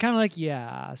 Yeah, she was kind of like,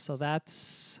 yeah, so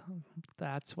that's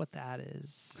what that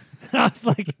is. I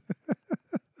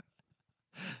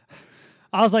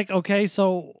was like, okay,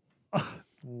 so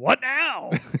what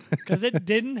now? Because it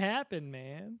didn't happen,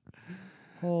 man.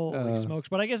 Holy smokes.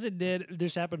 But I guess it did.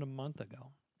 This happened a month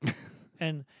ago.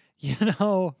 And,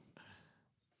 the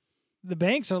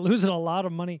banks are losing a lot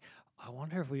of money. I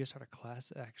wonder if we just start a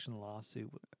class action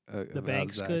lawsuit. The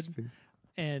banks could.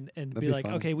 And be like,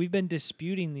 funny. Okay, we've been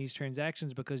disputing these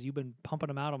transactions because you've been pumping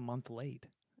them out a month late.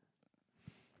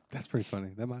 That's pretty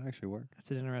funny. That might actually work.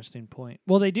 That's an interesting point.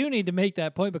 Well, they do need to make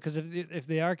that point because if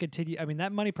they are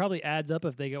that money probably adds up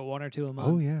if they get one or two a month.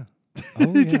 Oh, yeah.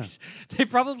 Oh, yeah. They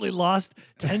probably lost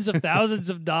tens of thousands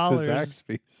of dollars. To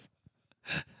Zaxby's.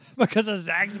 Because of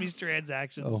Zaxby's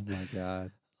transactions. Oh, my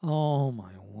God. Oh,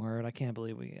 my word. I can't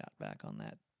believe we got back on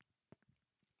that.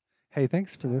 Hey,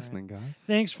 thanks for listening, guys.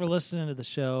 Thanks for listening to the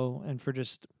show and for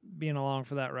just being along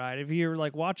for that ride. If you're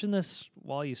like watching this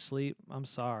while you sleep, I'm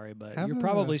sorry, but you're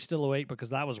probably still awake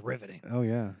because that was riveting. Oh,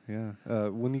 yeah, yeah.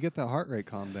 When you get that heart rate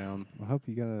calmed down, I hope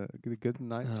you get a good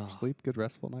night's sleep, good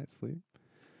restful night's sleep.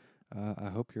 I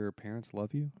hope your parents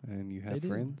love you and you have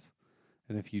friends.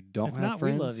 And if you don't have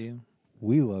friends, we love you.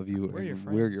 We love you. We're your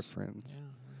friends. We're your friends. Yeah,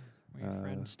 we're your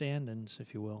friend stand-ins,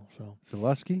 if you will. So,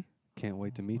 Zaleski. Can't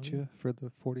wait to meet you for the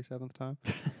 47th time.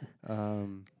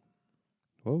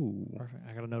 Whoa. Perfect.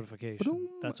 I got a notification.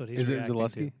 That's what he's Is it reacting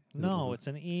Zaleski? to. No, it's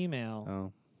an email.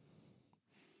 Oh.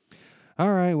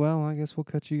 All right. Well, I guess we'll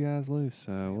cut you guys loose.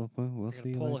 We'll see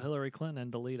you pull later. a Hillary Clinton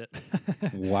and delete it.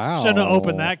 Wow. Shouldn't have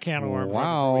opened that can of worms.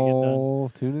 Wow. Before we get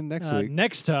done. Tune in next week.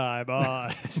 Next time.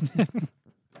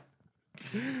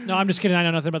 No, I'm just kidding. I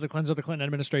know nothing about the Clintons or the Clinton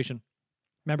administration.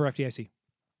 Member FDIC.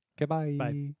 Okay, bye.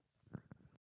 Bye.